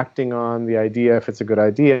maybe acting on the idea if it's a good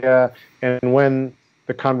idea. And when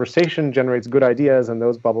the conversation generates good ideas and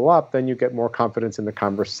those bubble up, then you get more confidence in the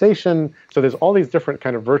conversation. So there's all these different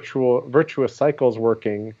kind of virtuous cycles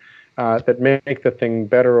working that make the thing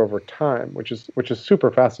better over time, which is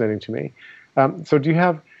super fascinating to me. So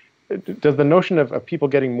does the notion of people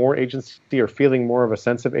getting more agency or feeling more of a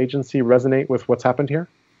sense of agency resonate with what's happened here?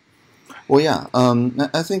 Well, yeah.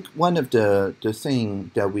 I think one of the thing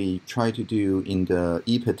that we try to do in the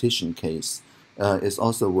e-petition case is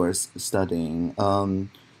also worth studying.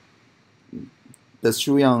 Is the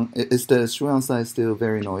Shuyang side still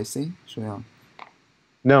very noisy? Shuyang?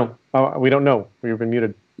 No, we don't know. We've been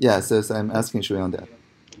muted. Yeah, so I'm asking Shuyang that.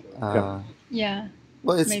 Yeah.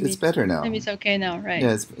 Well, it's better now. Maybe it's okay now, right?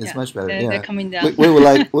 Yeah, it's much better. They're coming down. We would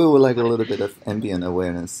like a little bit of ambient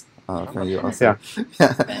awareness from you also.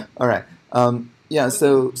 Yeah. All right.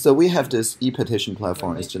 So we have this e-petition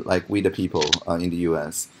platform. It's just like We the People in the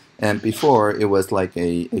U.S. And before it was like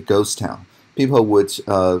a ghost town. People would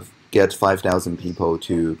get 5,000 people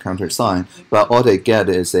to countersign, but all they get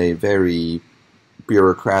is a very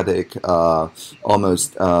bureaucratic,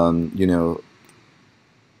 almost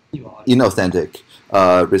inauthentic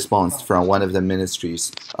response from one of the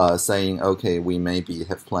ministries saying, okay, we maybe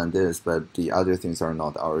have planned this, but the other things are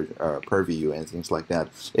not our purview and things like that.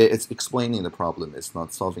 It's explaining the problem, it's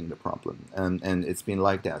not solving the problem. And it's been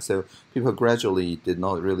like that. So people gradually did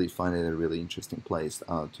not really find it a really interesting place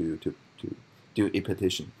to do a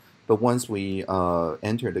petition. But once we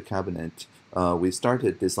entered the cabinet, we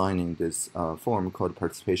started designing this form called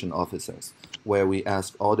participation officers, where we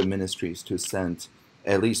ask all the ministries to send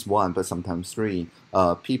at least one, but sometimes three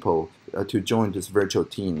people to join this virtual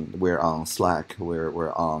team. We're on Slack,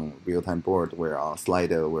 we're on real-time board, we're on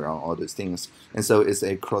Slido, we're on all these things. And so it's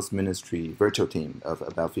a cross-ministry virtual team of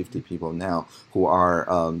about 50 people now who are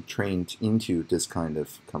trained into this kind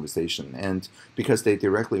of conversation. And because they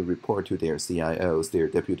directly report to their CIOs, their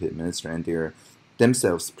deputy administrator, and they're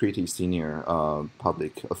themselves pretty senior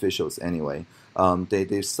public officials anyway,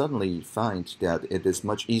 they suddenly find that it is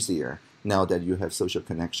much easier now that you have social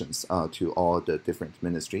connections to all the different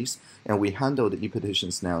ministries. And we handle the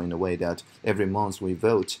e-petitions now in a way that every month we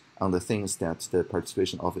vote on the things that the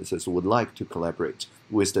participation officers would like to collaborate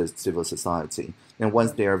with the civil society. And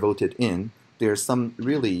once they are voted in, there are some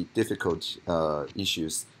really difficult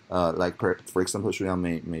issues. Like, for example,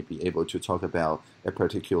 Shuyang may be able to talk about a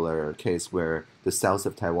particular case where the south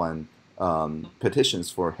of Taiwan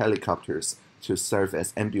petitions for helicopters to serve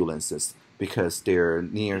as ambulances, because their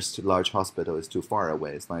nearest large hospital is too far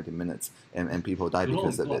away. It's 90 minutes, and people die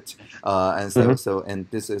because of it. And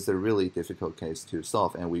this is a really difficult case to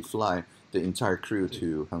solve. And we fly the entire crew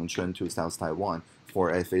to Hengchun, to South Taiwan, for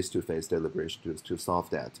a face-to-face deliberation to solve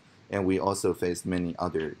that. And we also faced many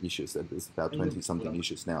other issues. It's about 20-something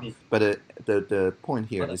issues now. But the point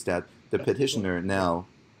here is that the petitioner now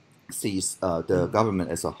sees the government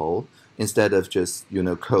as a whole instead of just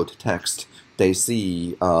code text. They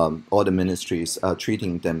see all the ministries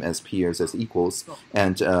treating them as peers, as equals,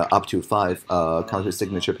 and up to 5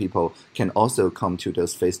 counter-signature people can also come to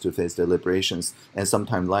those face-to-face deliberations, and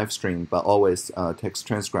sometimes live stream, but always text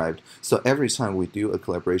transcribed. So every time we do a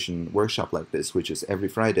collaboration workshop like this, which is every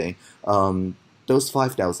Friday, those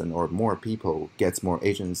 5,000 or more people gets more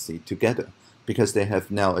agency together, because they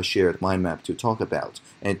have now a shared mind map to talk about,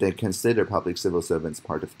 and they consider public civil servants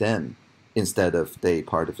part of them instead of they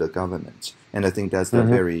part of the government. And I think that's a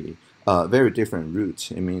very different route.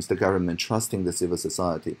 It means the government trusting the civil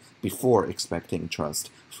society before expecting trust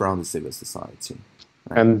from the civil society.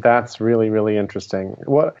 Right? And that's really, really interesting.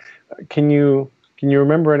 What can you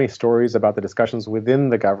remember any stories about the discussions within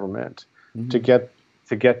the government to get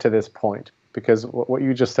to this point? Because what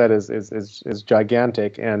you just said is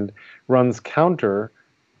gigantic and runs counter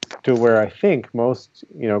to where I think most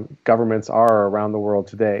governments are around the world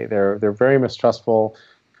today. They're very mistrustful.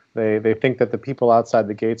 They think that the people outside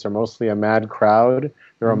the gates are mostly a mad crowd.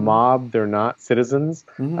 They're a mob. They're not citizens.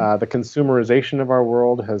 The consumerization of our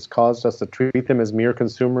world has caused us to treat them as mere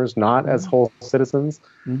consumers, not as whole citizens.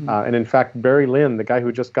 And in fact, Barry Lynn, the guy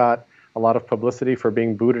who just got a lot of publicity for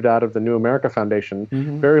being booted out of the New America Foundation,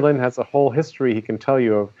 Barry Lynn has a whole history he can tell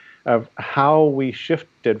you of how we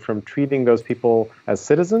shifted from treating those people as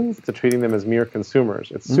citizens to treating them as mere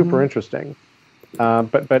consumers. It's super interesting.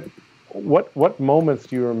 But what moments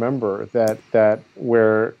do you remember that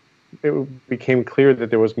where it became clear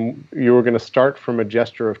that you were going to start from a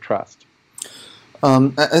gesture of trust?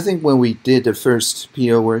 I think when we did the first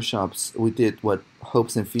PO workshops, we did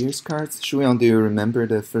hopes and fears cards. Shuyang, do you remember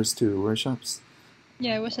the first 2 workshops?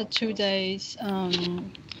 Yeah, it was a 2 days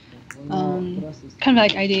kind of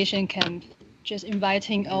like ideation camp, just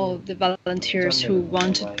inviting all the volunteers who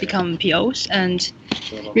want to become POs and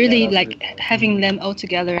really like having them all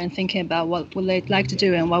together and thinking about what would they like to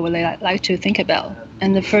do and what would they like to think about.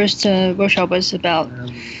 And the first workshop was about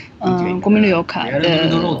国民旅游卡,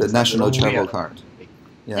 the national travel card.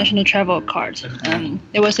 Yeah. National travel card.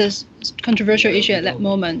 It was a controversial issue at that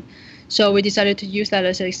moment. So we decided to use that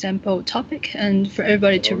as an example topic and for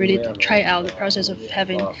everybody to really try out the process of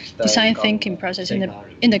having design thinking process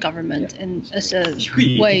in the government and as a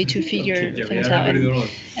way to figure things out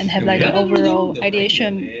and have like an overall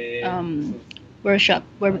ideation workshop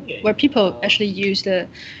where people actually use the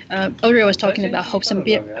Audrey was talking about hopes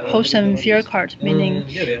and fear card, meaning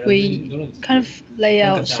we kind of lay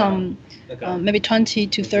out some maybe 20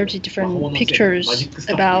 to 30 different pictures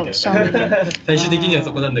about some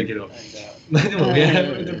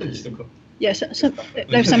yes, so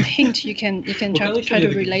there's some hint you can try to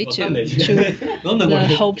relate to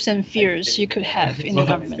the hopes and fears you could have in the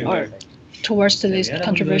government or towards this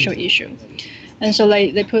controversial issue. And so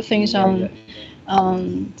they put things on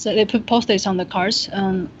so they put post-its on the cards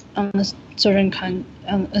on a certain kind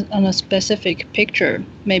on a specific picture,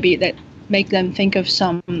 maybe that make them think of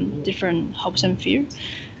some different hopes and fear.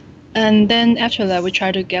 And then after that, we try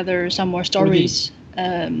to gather some more stories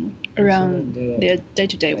around their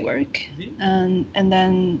day-to-day work. And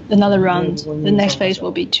then another round, the next phase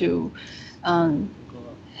will be to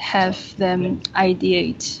have them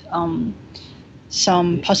ideate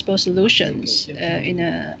some possible solutions in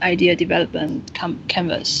an idea development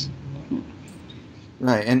canvas.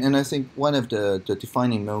 Right, and I think one of the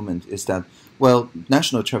defining moments is that, well,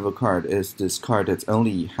 National Travel Card is this card that's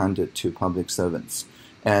only handed to public servants,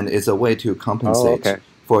 and it's a way to compensate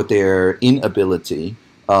for their inability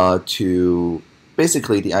to,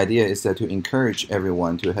 basically the idea is that to encourage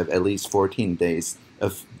everyone to have at least 14 days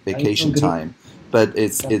of vacation time, but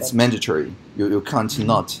it's mandatory. You can't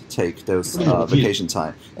not take those vacation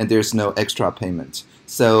time, and there's no extra payment.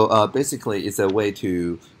 So basically it's a way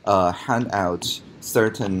to hand out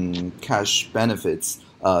certain cash benefits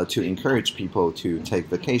to encourage people to take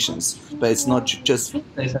vacations, but it's not just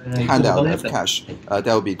handout of cash.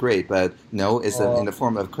 That would be great, but no, it's in the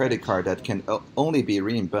form of credit card that can only be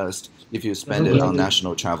reimbursed if you spend it on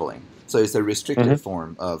national traveling. So it's a restricted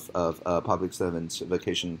form of public servants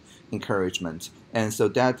vacation encouragement. And so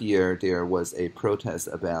that year there was a protest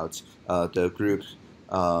about the group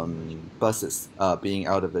buses being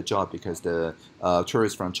out of the job because the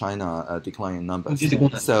tourists from China decline in numbers.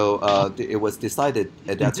 So it was decided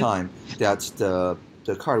at that time that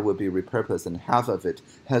the card will be repurposed and half of it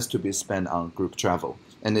has to be spent on group travel.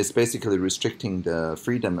 And it's basically restricting the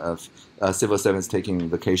freedom of civil servants taking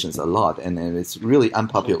vacations a lot, and it's really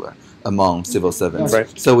unpopular among civil servants.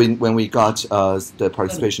 Right. So when we got the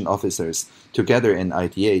participation officers together and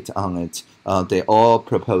ideate on it, they all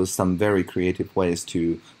proposed some very creative ways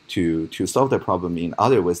to solve the problem in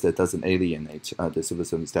other ways that doesn't alienate the civil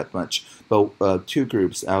servants that much. But 2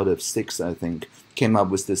 groups out of 6, I think, came up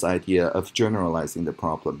with this idea of generalizing the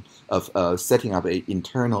problem, of setting up an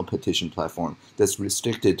internal petition platform that's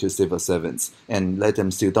restricted to civil servants and let them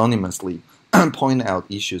pseudonymously point out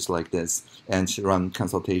issues like this and run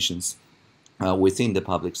consultations within the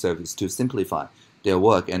public service to simplify their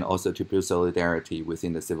work and also to build solidarity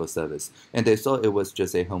within the civil service. And they thought it was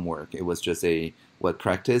just a homework. It was just a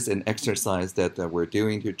practice and exercise that we're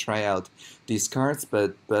doing to try out these cards,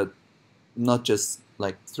 but not just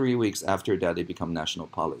like 3 weeks after that it become national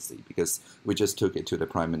policy, because we just took it to the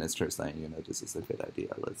prime minister saying, this is a good idea,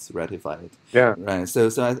 let's ratify it. Yeah. Right. So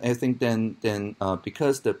I think then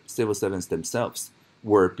because the civil servants themselves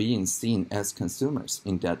were being seen as consumers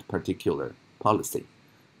in that particular policy,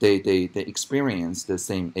 they experience the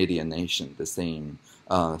same alienation, the same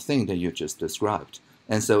thing that you just described.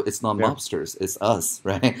 And so it's not mobsters, it's us,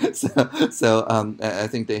 right? So I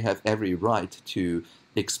think they have every right to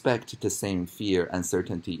expect the same fear,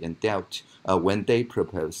 uncertainty, and doubt when they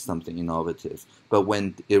propose something innovative. But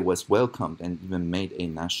when it was welcomed and even made a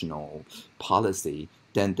national policy,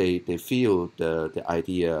 then they feel the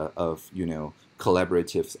idea of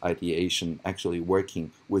collaborative ideation actually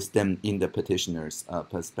working with them in the petitioner's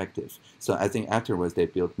perspective. So I think afterwards they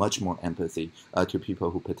built much more empathy to people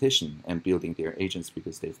who petition and building their agents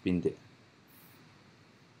because they've been there.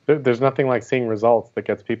 There's nothing like seeing results that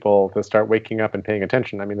gets people to start waking up and paying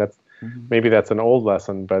attention. I mean, that's maybe that's an old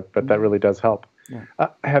lesson, but that really does help. Yeah.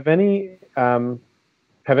 Have any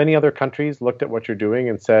other countries looked at what you're doing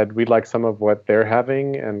and said, we'd like some of what they're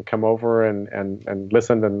having, and come over and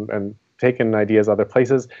listened and taken ideas other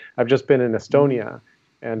places? I've just been in Estonia,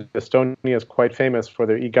 and Estonia is quite famous for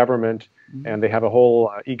their e-government, and they have a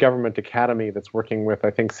whole e-government academy that's working with, I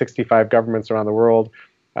think, 65 governments around the world.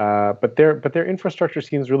 But their infrastructure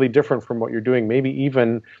seems really different from what you're doing, maybe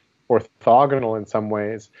even orthogonal in some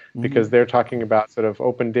ways, because they're talking about sort of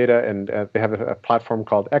open data, and they have a platform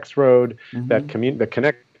called X-Road that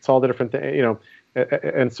connects all the different things,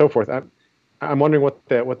 and so forth. I'm wondering what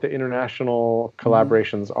the international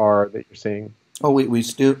collaborations are that you're seeing. Oh, we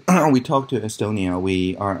still we talk to Estonia.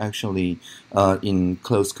 We are actually in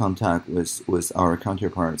close contact with our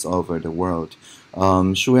counterparts all over the world.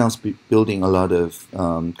 Shuyang's building a lot of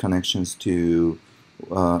connections to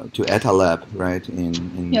ETA Lab, right, in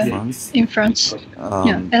France? In France.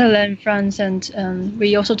 ETA Lab in France, and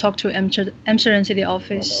we also talked to Amsterdam City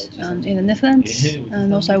Office in the Netherlands,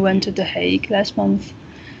 and also I went to The Hague last month.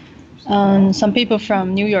 Some people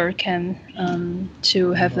from New York came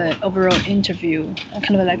to have an overall interview,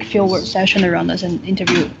 kind of like fieldwork session around us, and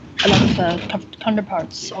interview a lot of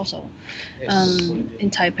counterparts also in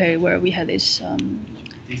Taipei, where we had this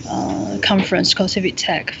conference called Civic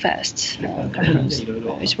Tech Fest conference.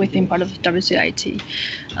 It's within part of WCIT.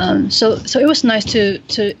 So it was nice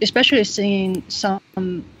to especially seeing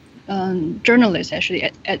some journalists actually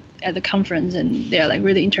at the conference, and they're like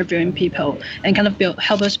really interviewing people and kind of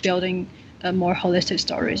help us building more holistic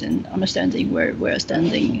stories and understanding where we're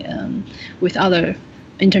standing with other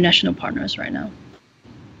international partners right now.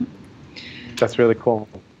 That's really cool.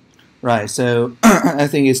 Right. So I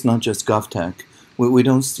think it's not just GovTech. We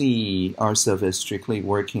don't see ourselves as strictly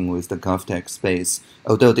working with the GovTech space,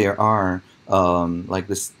 although there are like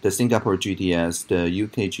the Singapore GDS, the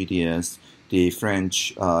UK GDS, the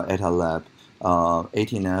French ETA Lab,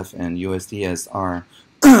 18F, and USDS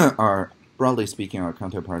are broadly speaking our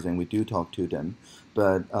counterparts, and we do talk to them.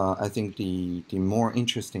 But I think the more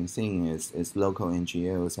interesting thing is local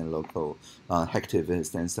NGOs and local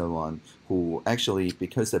hacktivists and so on, who actually,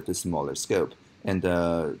 because of the smaller scope and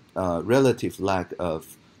the relative lack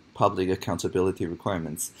of public accountability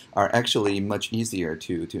requirements, are actually much easier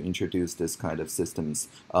to introduce this kind of systems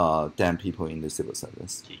than people in the civil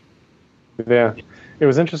service. Yeah, it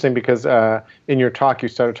was interesting because in your talk you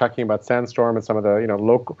started talking about Sandstorm and some of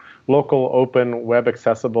the local open web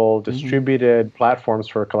accessible distributed platforms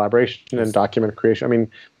for collaboration and document creation. I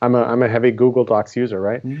mean, I'm a heavy Google Docs user,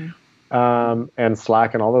 right? And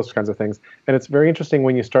Slack and all those kinds of things. And it's very interesting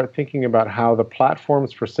when you start thinking about how the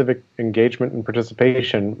platforms for civic engagement and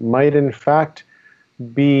participation might in fact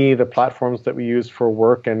be the platforms that we use for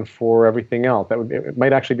work and for everything else. It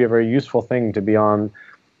might actually be a very useful thing to be on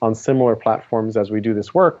similar platforms as we do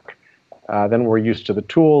this work. Then we're used to the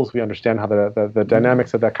tools. We understand how the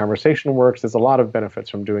dynamics of that conversation works. There's a lot of benefits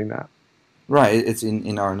from doing that. Right, it's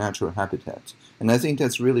in our natural habitat. And I think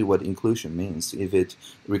that's really what inclusion means. If it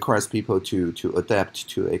requires people to adapt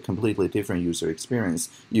to a completely different user experience,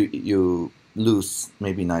 you lose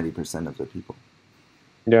maybe 90% of the people.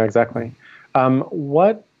 Yeah, exactly.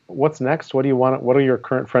 What's next? What do you want? What are your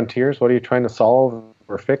current frontiers? What are you trying to solve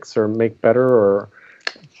or fix or make better? Or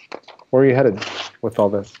where are you headed with all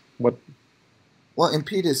this? Well, in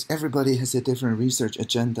PDIS, everybody has a different research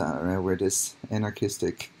agenda, right? We're this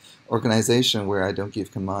anarchistic organization where I don't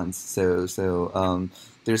give commands. So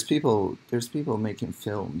there's people making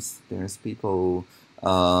films. There's people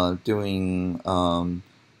doing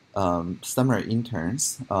summer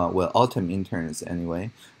interns, autumn interns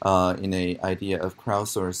anyway, in a idea of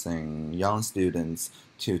crowdsourcing young students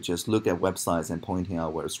to just look at websites and pointing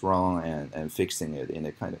out what's wrong and fixing it in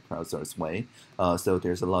a kind of crowdsourced way. So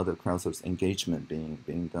there's a lot of crowdsourced engagement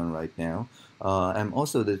being done right now. I'm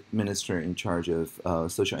also the minister in charge of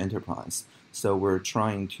social enterprise. So we're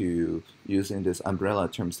trying to, using this umbrella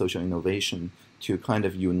term, social innovation, to kind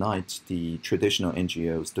of unite the traditional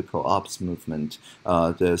NGOs, the co-ops movement,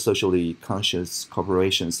 the socially conscious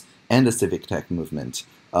corporations, and the civic tech movement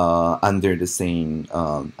under the same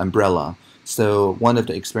umbrella. So one of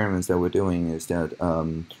the experiments that we're doing is that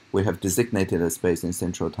we have designated a space in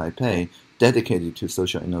central Taipei dedicated to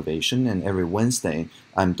social innovation, and every Wednesday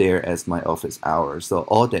I'm there as my office hour. So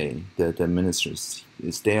all day the minister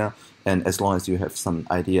is there, and as long as you have some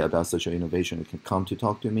idea about social innovation, you can come to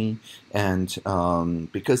talk to me. And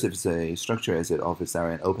because it's a structure as an office hour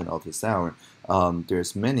and open office hour,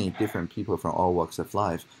 there's many different people from all walks of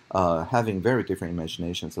life having very different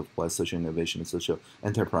imaginations of what social innovation and social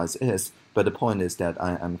enterprise is. But the point is that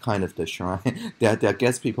I'm kind of the shrine that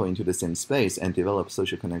gets people into the same space and develop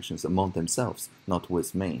social connections among themselves, not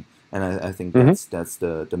with me. And I think that's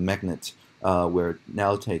the magnet we're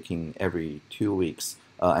now taking every 2 weeks.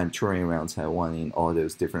 I'm touring around Taiwan in all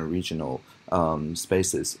those different regional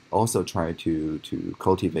spaces. Also try to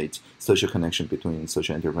cultivate social connection between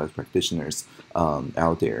social enterprise practitioners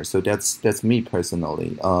out there. So that's me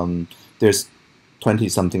personally. There's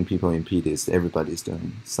 20-something people in PDIS. Everybody's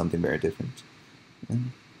doing something very different.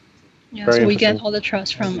 Yeah, so we get all the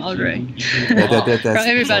trust from Audrey. That's from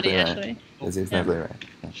everybody, exactly actually. Right. That's exactly right.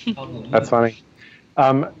 Yeah. That's funny.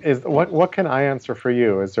 What can I answer for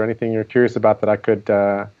you? Is there anything you're curious about that I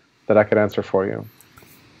could answer for you?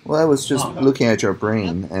 Well, I was just looking at your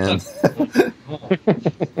brain, and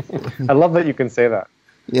I love that you can say that.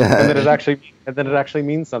 Yeah, and that it actually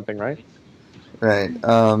means something, right? Right.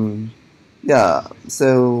 Yeah.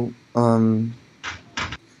 So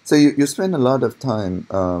you spend a lot of time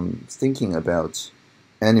thinking about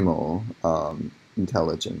animal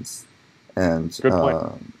intelligence, and good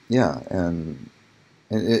point. Yeah, and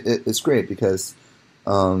it's great because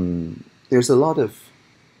there's a lot of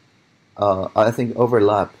I think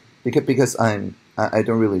overlap because I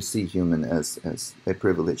don't really see human as a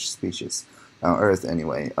privileged species on Earth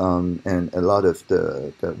anyway, and a lot of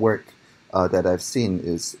the work that I've seen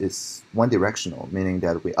is one directional, meaning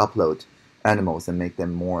that we upload animals and make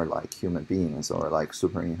them more like human beings or like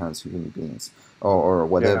super enhanced human beings or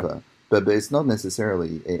whatever. Yeah. But it's not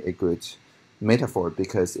necessarily a good metaphor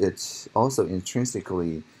because it also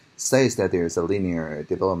intrinsically says that there's a linear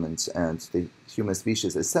development and the human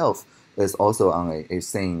species itself is also on a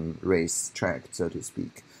same race track, so to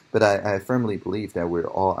speak. But I firmly believe that we're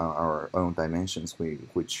all on our own dimensions,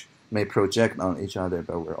 which may project on each other,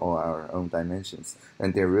 but we're all our own dimensions.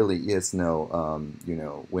 And there really is no,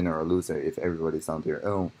 winner or loser if everybody's on their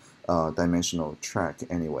own dimensional track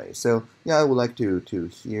anyway. So yeah, I would like to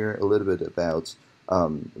hear a little bit about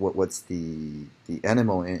what's the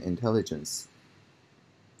animal intelligence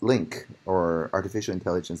link or artificial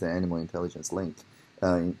intelligence and animal intelligence link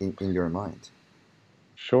in your mind.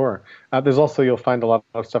 Sure. There's also, you'll find a lot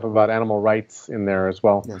of stuff about animal rights in there as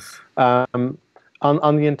well. Yes.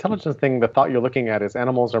 On the intelligence thing, the thought you're looking at is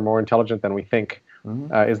animals are more intelligent than we think,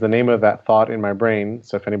 is the name of that thought in my brain,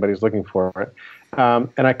 so if anybody's looking for it.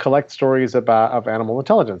 And I collect stories of animal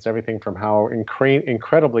intelligence, everything from how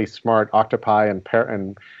incredibly smart octopi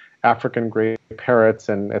and African gray parrots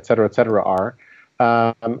and et cetera are.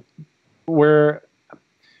 Where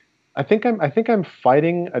I think I'm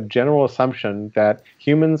fighting a general assumption that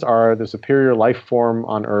humans are the superior life form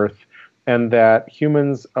on Earth, and that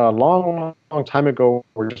humans a long time ago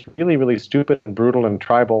were just really, really stupid and brutal and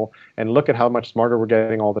tribal, and look at how much smarter we're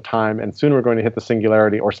getting all the time, and soon we're going to hit the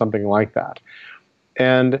singularity or something like that.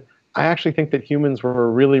 And I actually think that humans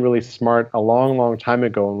were really, really smart a long, long time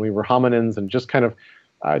ago when we were hominins and just kind of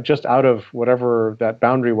just out of whatever that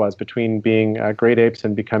boundary was between being great apes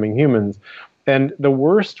and becoming humans. And the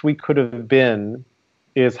worst we could have been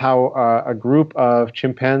is how a group of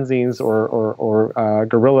chimpanzees or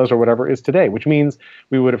gorillas or whatever is today, which means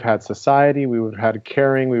we would have had society, we would have had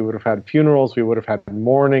caring, we would have had funerals, we would have had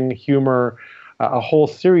mourning, humor, a whole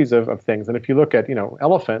series of things. And if you look at,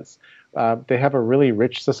 elephants, they have a really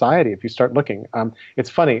rich society if you start looking. It's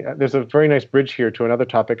funny, there's a very nice bridge here to another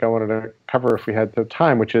topic I wanted to cover if we had the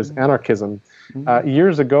time, which is anarchism.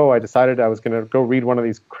 Years ago, I decided I was going to go read one of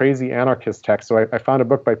these crazy anarchist texts, so I found a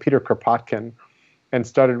book by Peter Kropotkin and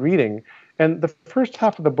started reading. And the first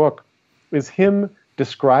half of the book is him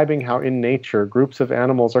describing how in nature groups of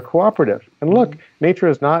animals are cooperative. And look, nature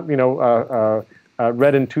is not,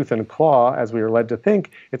 red in tooth and claw, as we are led to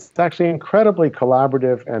think. It's actually incredibly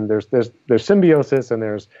collaborative, and there's symbiosis, and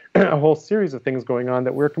there's a whole series of things going on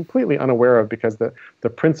that we're completely unaware of because the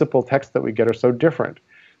principal texts that we get are so different.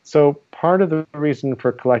 So part of the reason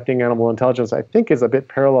for collecting animal intelligence, I think, is a bit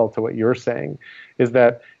parallel to what you're saying, is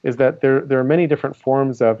that there are many different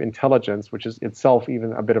forms of intelligence, which is itself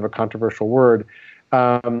even a bit of a controversial word.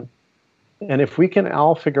 And if we can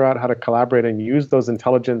all figure out how to collaborate and use those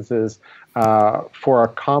intelligences for our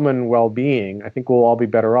common well-being, I think we'll all be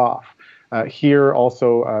better off. Here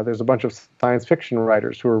also, there's a bunch of science fiction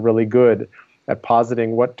writers who are really good at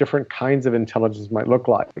positing what different kinds of intelligence might look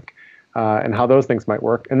like. And how those things might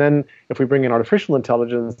work. And then if we bring in artificial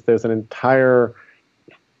intelligence, there's an entire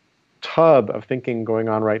tub of thinking going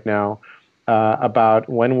on right now about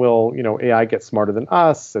when will AI get smarter than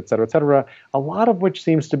us, et cetera, a lot of which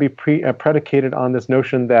seems to be predicated on this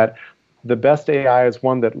notion that the best AI is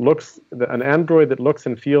one that an android that looks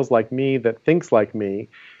and feels like me, that thinks like me.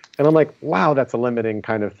 And I'm like, wow, that's a limiting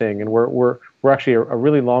kind of thing. And we're actually a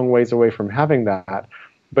really long ways away from having that.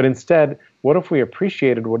 But instead, what if we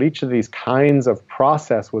appreciated what each of these kinds of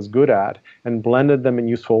process was good at and blended them in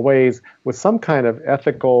useful ways with some kind of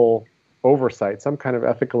ethical oversight, some kind of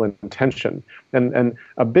ethical intention? And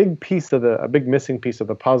a big missing piece of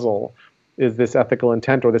the puzzle is this ethical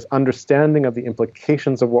intent, or this understanding of the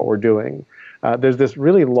implications of what we're doing. There's this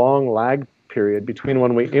really long lag period between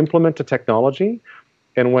when we implement a technology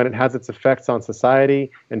and when it has its effects on society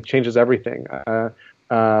and changes everything.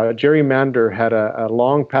 Jerry Mander had a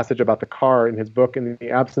long passage about the car in his book, In the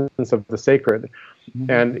Absence of the Sacred.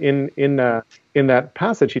 And in that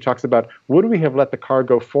passage, he talks about, would we have let the car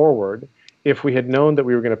go forward if we had known that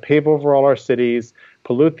we were going to pave over all our cities,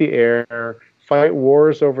 pollute the air, fight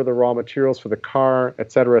wars over the raw materials for the car,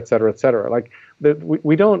 et cetera, et cetera, et cetera? Like,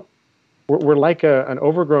 we're like an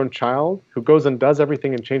overgrown child who goes and does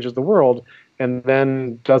everything and changes the world and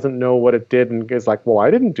then doesn't know what it did and is like, well,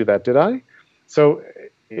 I didn't do that, did I? So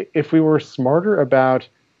if we were smarter about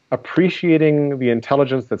appreciating the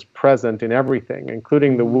intelligence that's present in everything,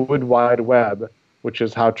 including the wood wide web, which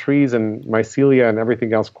is how trees and mycelia and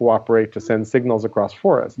everything else cooperate to send signals across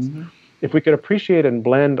forests, if we could appreciate and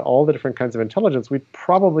blend all the different kinds of intelligence, we'd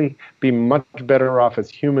probably be much better off as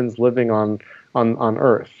humans living on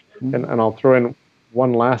Earth. And I'll throw in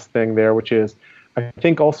one last thing there, which is, I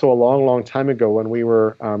think also a long, long time ago when we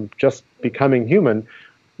were just becoming human,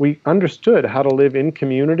 we understood how to live in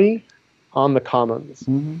community on the commons.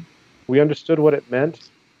 We understood what it meant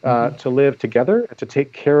to live together and to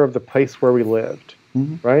take care of the place where we lived,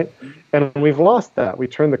 right? And we've lost that. We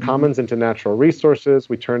turned the commons into natural resources.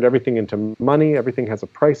 We turned everything into money. Everything has a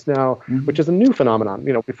price now, which is a new phenomenon.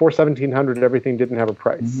 Before 1700, everything didn't have a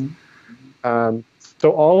price.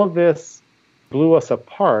 So all of this blew us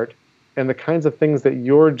apart, and the kinds of things that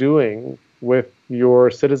you're doing with your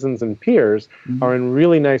citizens and peers are in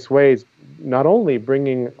really nice ways, not only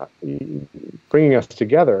bringing us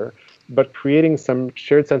together, but creating some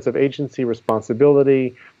shared sense of agency,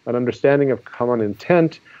 responsibility, an understanding of common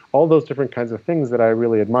intent, all those different kinds of things that I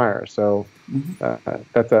really admire. So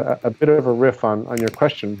that's a bit of a riff on your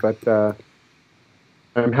question, but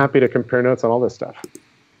I'm happy to compare notes on all this stuff.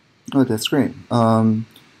 Oh, that's great.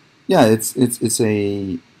 Yeah, it's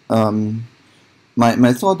a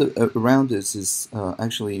my thought around this is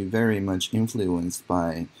actually very much influenced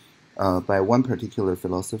by one particular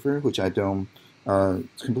philosopher, which I don't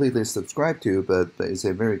completely subscribe to, but it's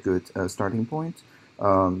a very good starting point.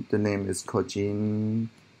 The name is Kojin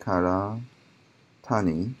Karatani,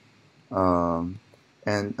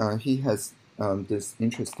 and he has this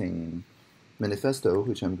interesting manifesto,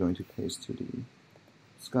 which I'm going to paste to the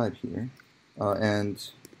Skype here, and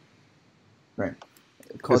right.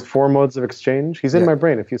 His 4 modes of exchange. He's in my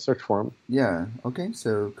brain if you search for him. Yeah. Okay.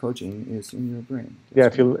 So Kojin is in your brain.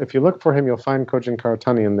 That's if you look for him, you'll find Kojin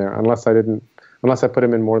Karatani in there. Unless I put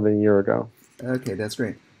him in more than a year ago. Okay, that's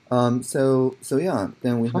great. So yeah.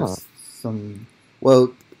 Then we have some.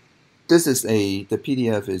 Well, the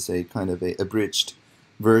PDF is a kind of a abridged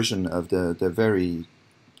version of the very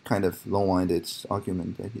kind of long-winded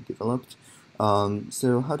argument that he developed.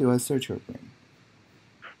 So how do I search your brain?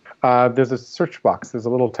 There's a search box. There's a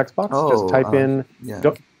little text box. Just type in.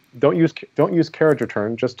 Yeah. Don't use carriage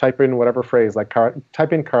return. Just type in whatever phrase, like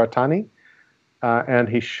type in Karatani, and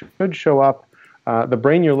he should show up. The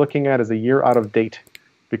brain you're looking at is a year out of date,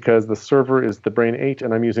 because the server is the Brain 8,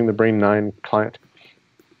 and I'm using the Brain 9 client.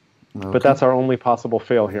 Okay. But that's our only possible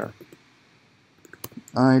fail here.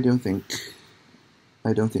 I don't think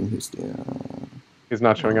he's there. He's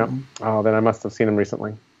not showing up? Oh, then I must have seen him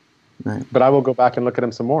recently. Right. But I will go back and look at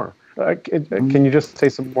him some more. Can you just say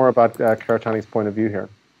some more about Karatani's point of view here?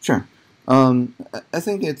 Sure. I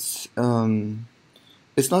think it's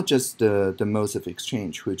not just the modes of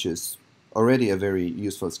exchange, which is already a very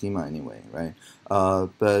useful schema anyway, right?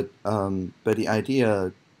 But the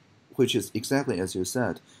idea, which is exactly as you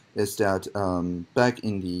said, is that back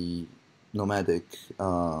in the nomadic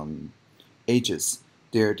ages,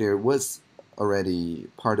 there was already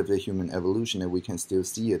part of the human evolution, and we can still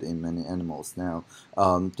see it in many animals now.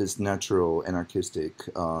 This natural, anarchistic,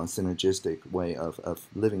 synergistic way of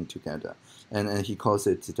living together, and he calls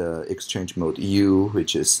it the exchange mode U,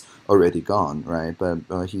 which is already gone, right?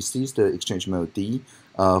 But he sees the exchange mode D,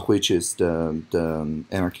 which is the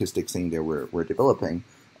anarchistic thing that we're developing,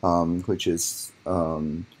 which is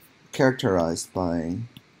characterized by,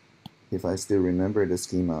 if I still remember the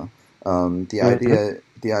schema,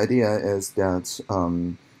 the idea is that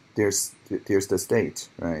there's the state,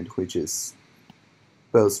 right, which is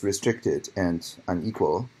both restricted and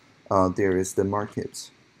unequal. There is the market,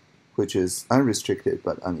 which is unrestricted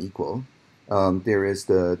but unequal. There is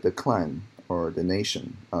the clan or the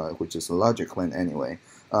nation, which is a larger clan anyway,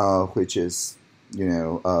 which is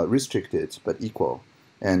restricted but equal.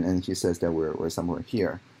 And he says that we're somewhere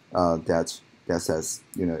here that says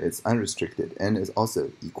it's unrestricted and is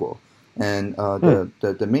also equal. And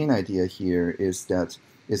the main idea here is that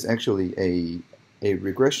it's actually a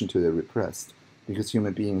regression to the repressed, because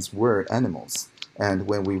human beings were animals, and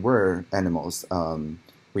when we were animals,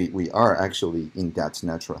 we are actually in that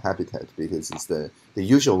natural habitat, because it's the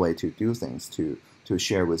usual way to do things, to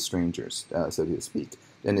share with strangers, so to speak.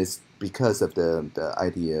 And it's because of the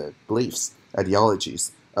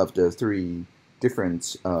ideologies of the 3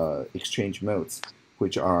 different exchange modes,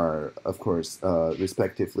 which are, of course,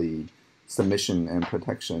 respectively submission and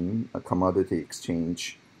protection, a commodity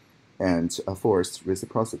exchange, and a forced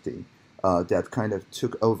reciprocity, that kind of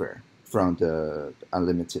took over from the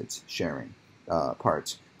unlimited sharing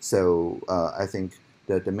part. So I think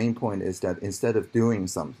that the main point is that instead of doing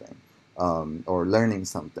something or learning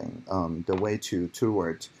something, the way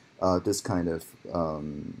toward this kind of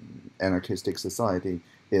anarchistic society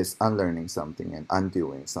is unlearning something and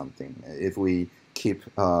undoing something. If we keep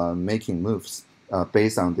making moves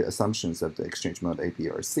based on the assumptions of the exchange mode A, B,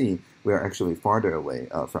 or C, we are actually farther away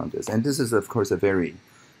from this. And this is, of course, a very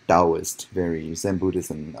Taoist, very Zen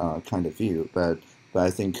Buddhism kind of view, but I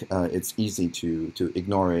think it's easy to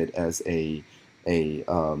ignore it as a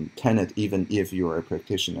tenet, even if you are a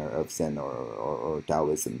practitioner of Zen or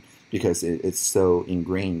Taoism, because it's so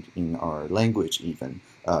ingrained in our language even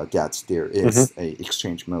that there is a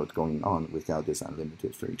exchange mode going on without this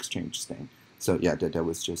unlimited free exchange thing. So yeah, that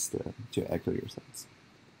was just to echo your thoughts.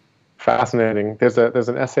 Fascinating. There's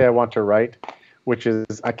an essay I want to write, which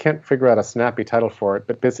is, I can't figure out a snappy title for it,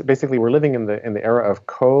 but basically we're living in the era of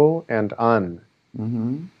co and un.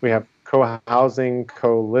 Mm-hmm. We have co-housing,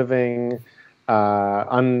 co-living,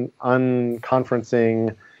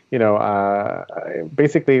 unconferencing.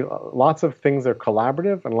 Basically lots of things are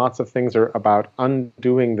collaborative and lots of things are about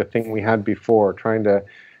undoing the thing we had before, trying to.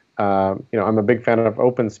 I'm a big fan of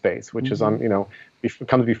open space, which is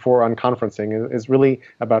comes before unconferencing, is really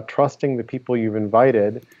about trusting the people you've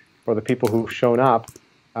invited or the people who've shown up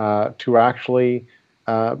to actually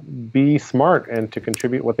be smart and to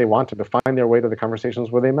contribute what they want to find their way to the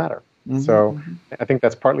conversations where they matter. So I think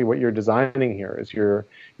that's partly what you're designing here, is you're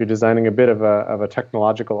designing a bit of a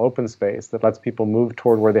technological open space that lets people move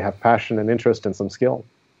toward where they have passion and interest and some skill.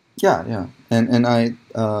 Yeah. And I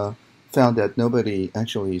found that nobody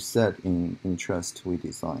actually said in trust we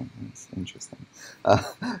design. It's interesting.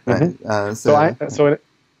 Right. So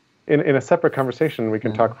in a separate conversation, we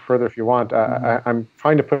can talk further if you want. I'm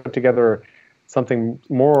trying to put together something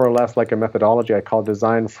more or less like a methodology I call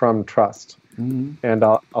design from trust. and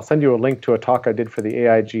I'll send you a link to a talk I did for the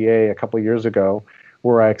AIGA a couple of years ago,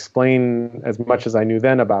 where I explain as much as I knew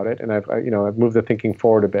then about it, and I've moved the thinking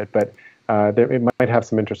forward a bit, but it might have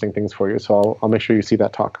some interesting things for you. So I'll make sure you see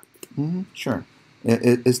that talk. Sure.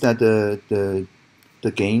 Is that the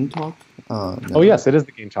game talk? No. Oh yes, it is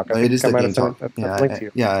the game talk. It is the game talk.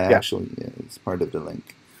 Actually, it's part of the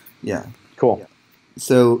link. Yeah. Cool. Yeah.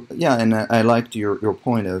 So and I liked your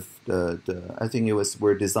point of I think it was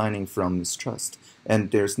we're designing from mistrust,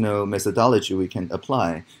 and there's no methodology we can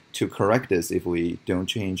apply to correct this if we don't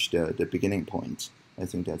change the beginning point. I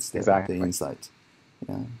think that's the insight.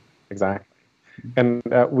 Yeah. Exactly. And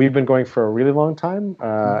we've been going for a really long time,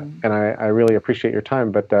 and I really appreciate your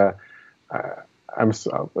time. But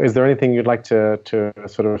is there anything you'd like to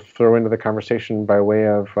sort of throw into the conversation by way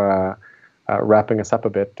of wrapping us up a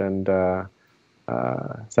bit and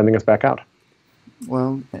sending us back out?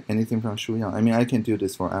 Well, anything from Shuyang. I mean, I can do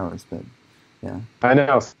this for hours, but yeah. I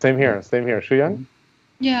know. Same here. Shuyang?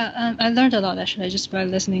 Yeah, I learned a lot actually just by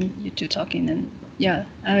listening you two talking, and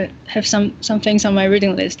I have some things on my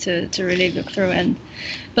reading list to really look through,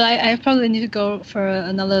 but I probably need to go for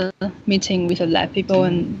another meeting with the lab people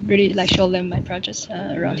and really show them my projects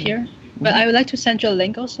around here. But I would like to send you a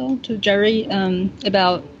link also to Jerry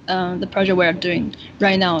about the project we're doing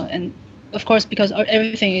right now, and of course because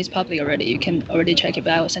everything is public already, you can already check it.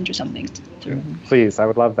 But I will send you some links through. Please, I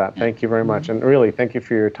would love that. Thank you very much, and really thank you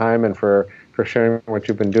for your time and for sharing what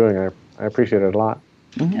you've been doing. I appreciate it a lot.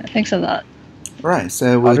 Yeah, thanks a lot. Right,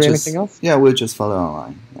 so we'll anything else? Yeah, we'll just follow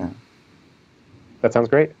online. Yeah. That sounds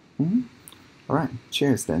great. All right,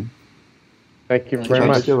 cheers then. Thank you very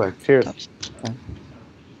much. Cheers.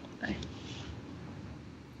 Bye.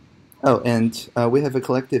 Oh, and we have a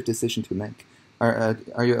collective decision to make. Are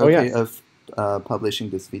you okay of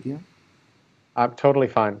publishing this video? I'm totally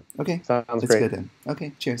fine. Okay, sounds that's great. Good then.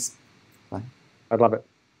 Okay, cheers. Bye. I'd love it.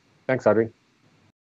 Thanks, Audrey.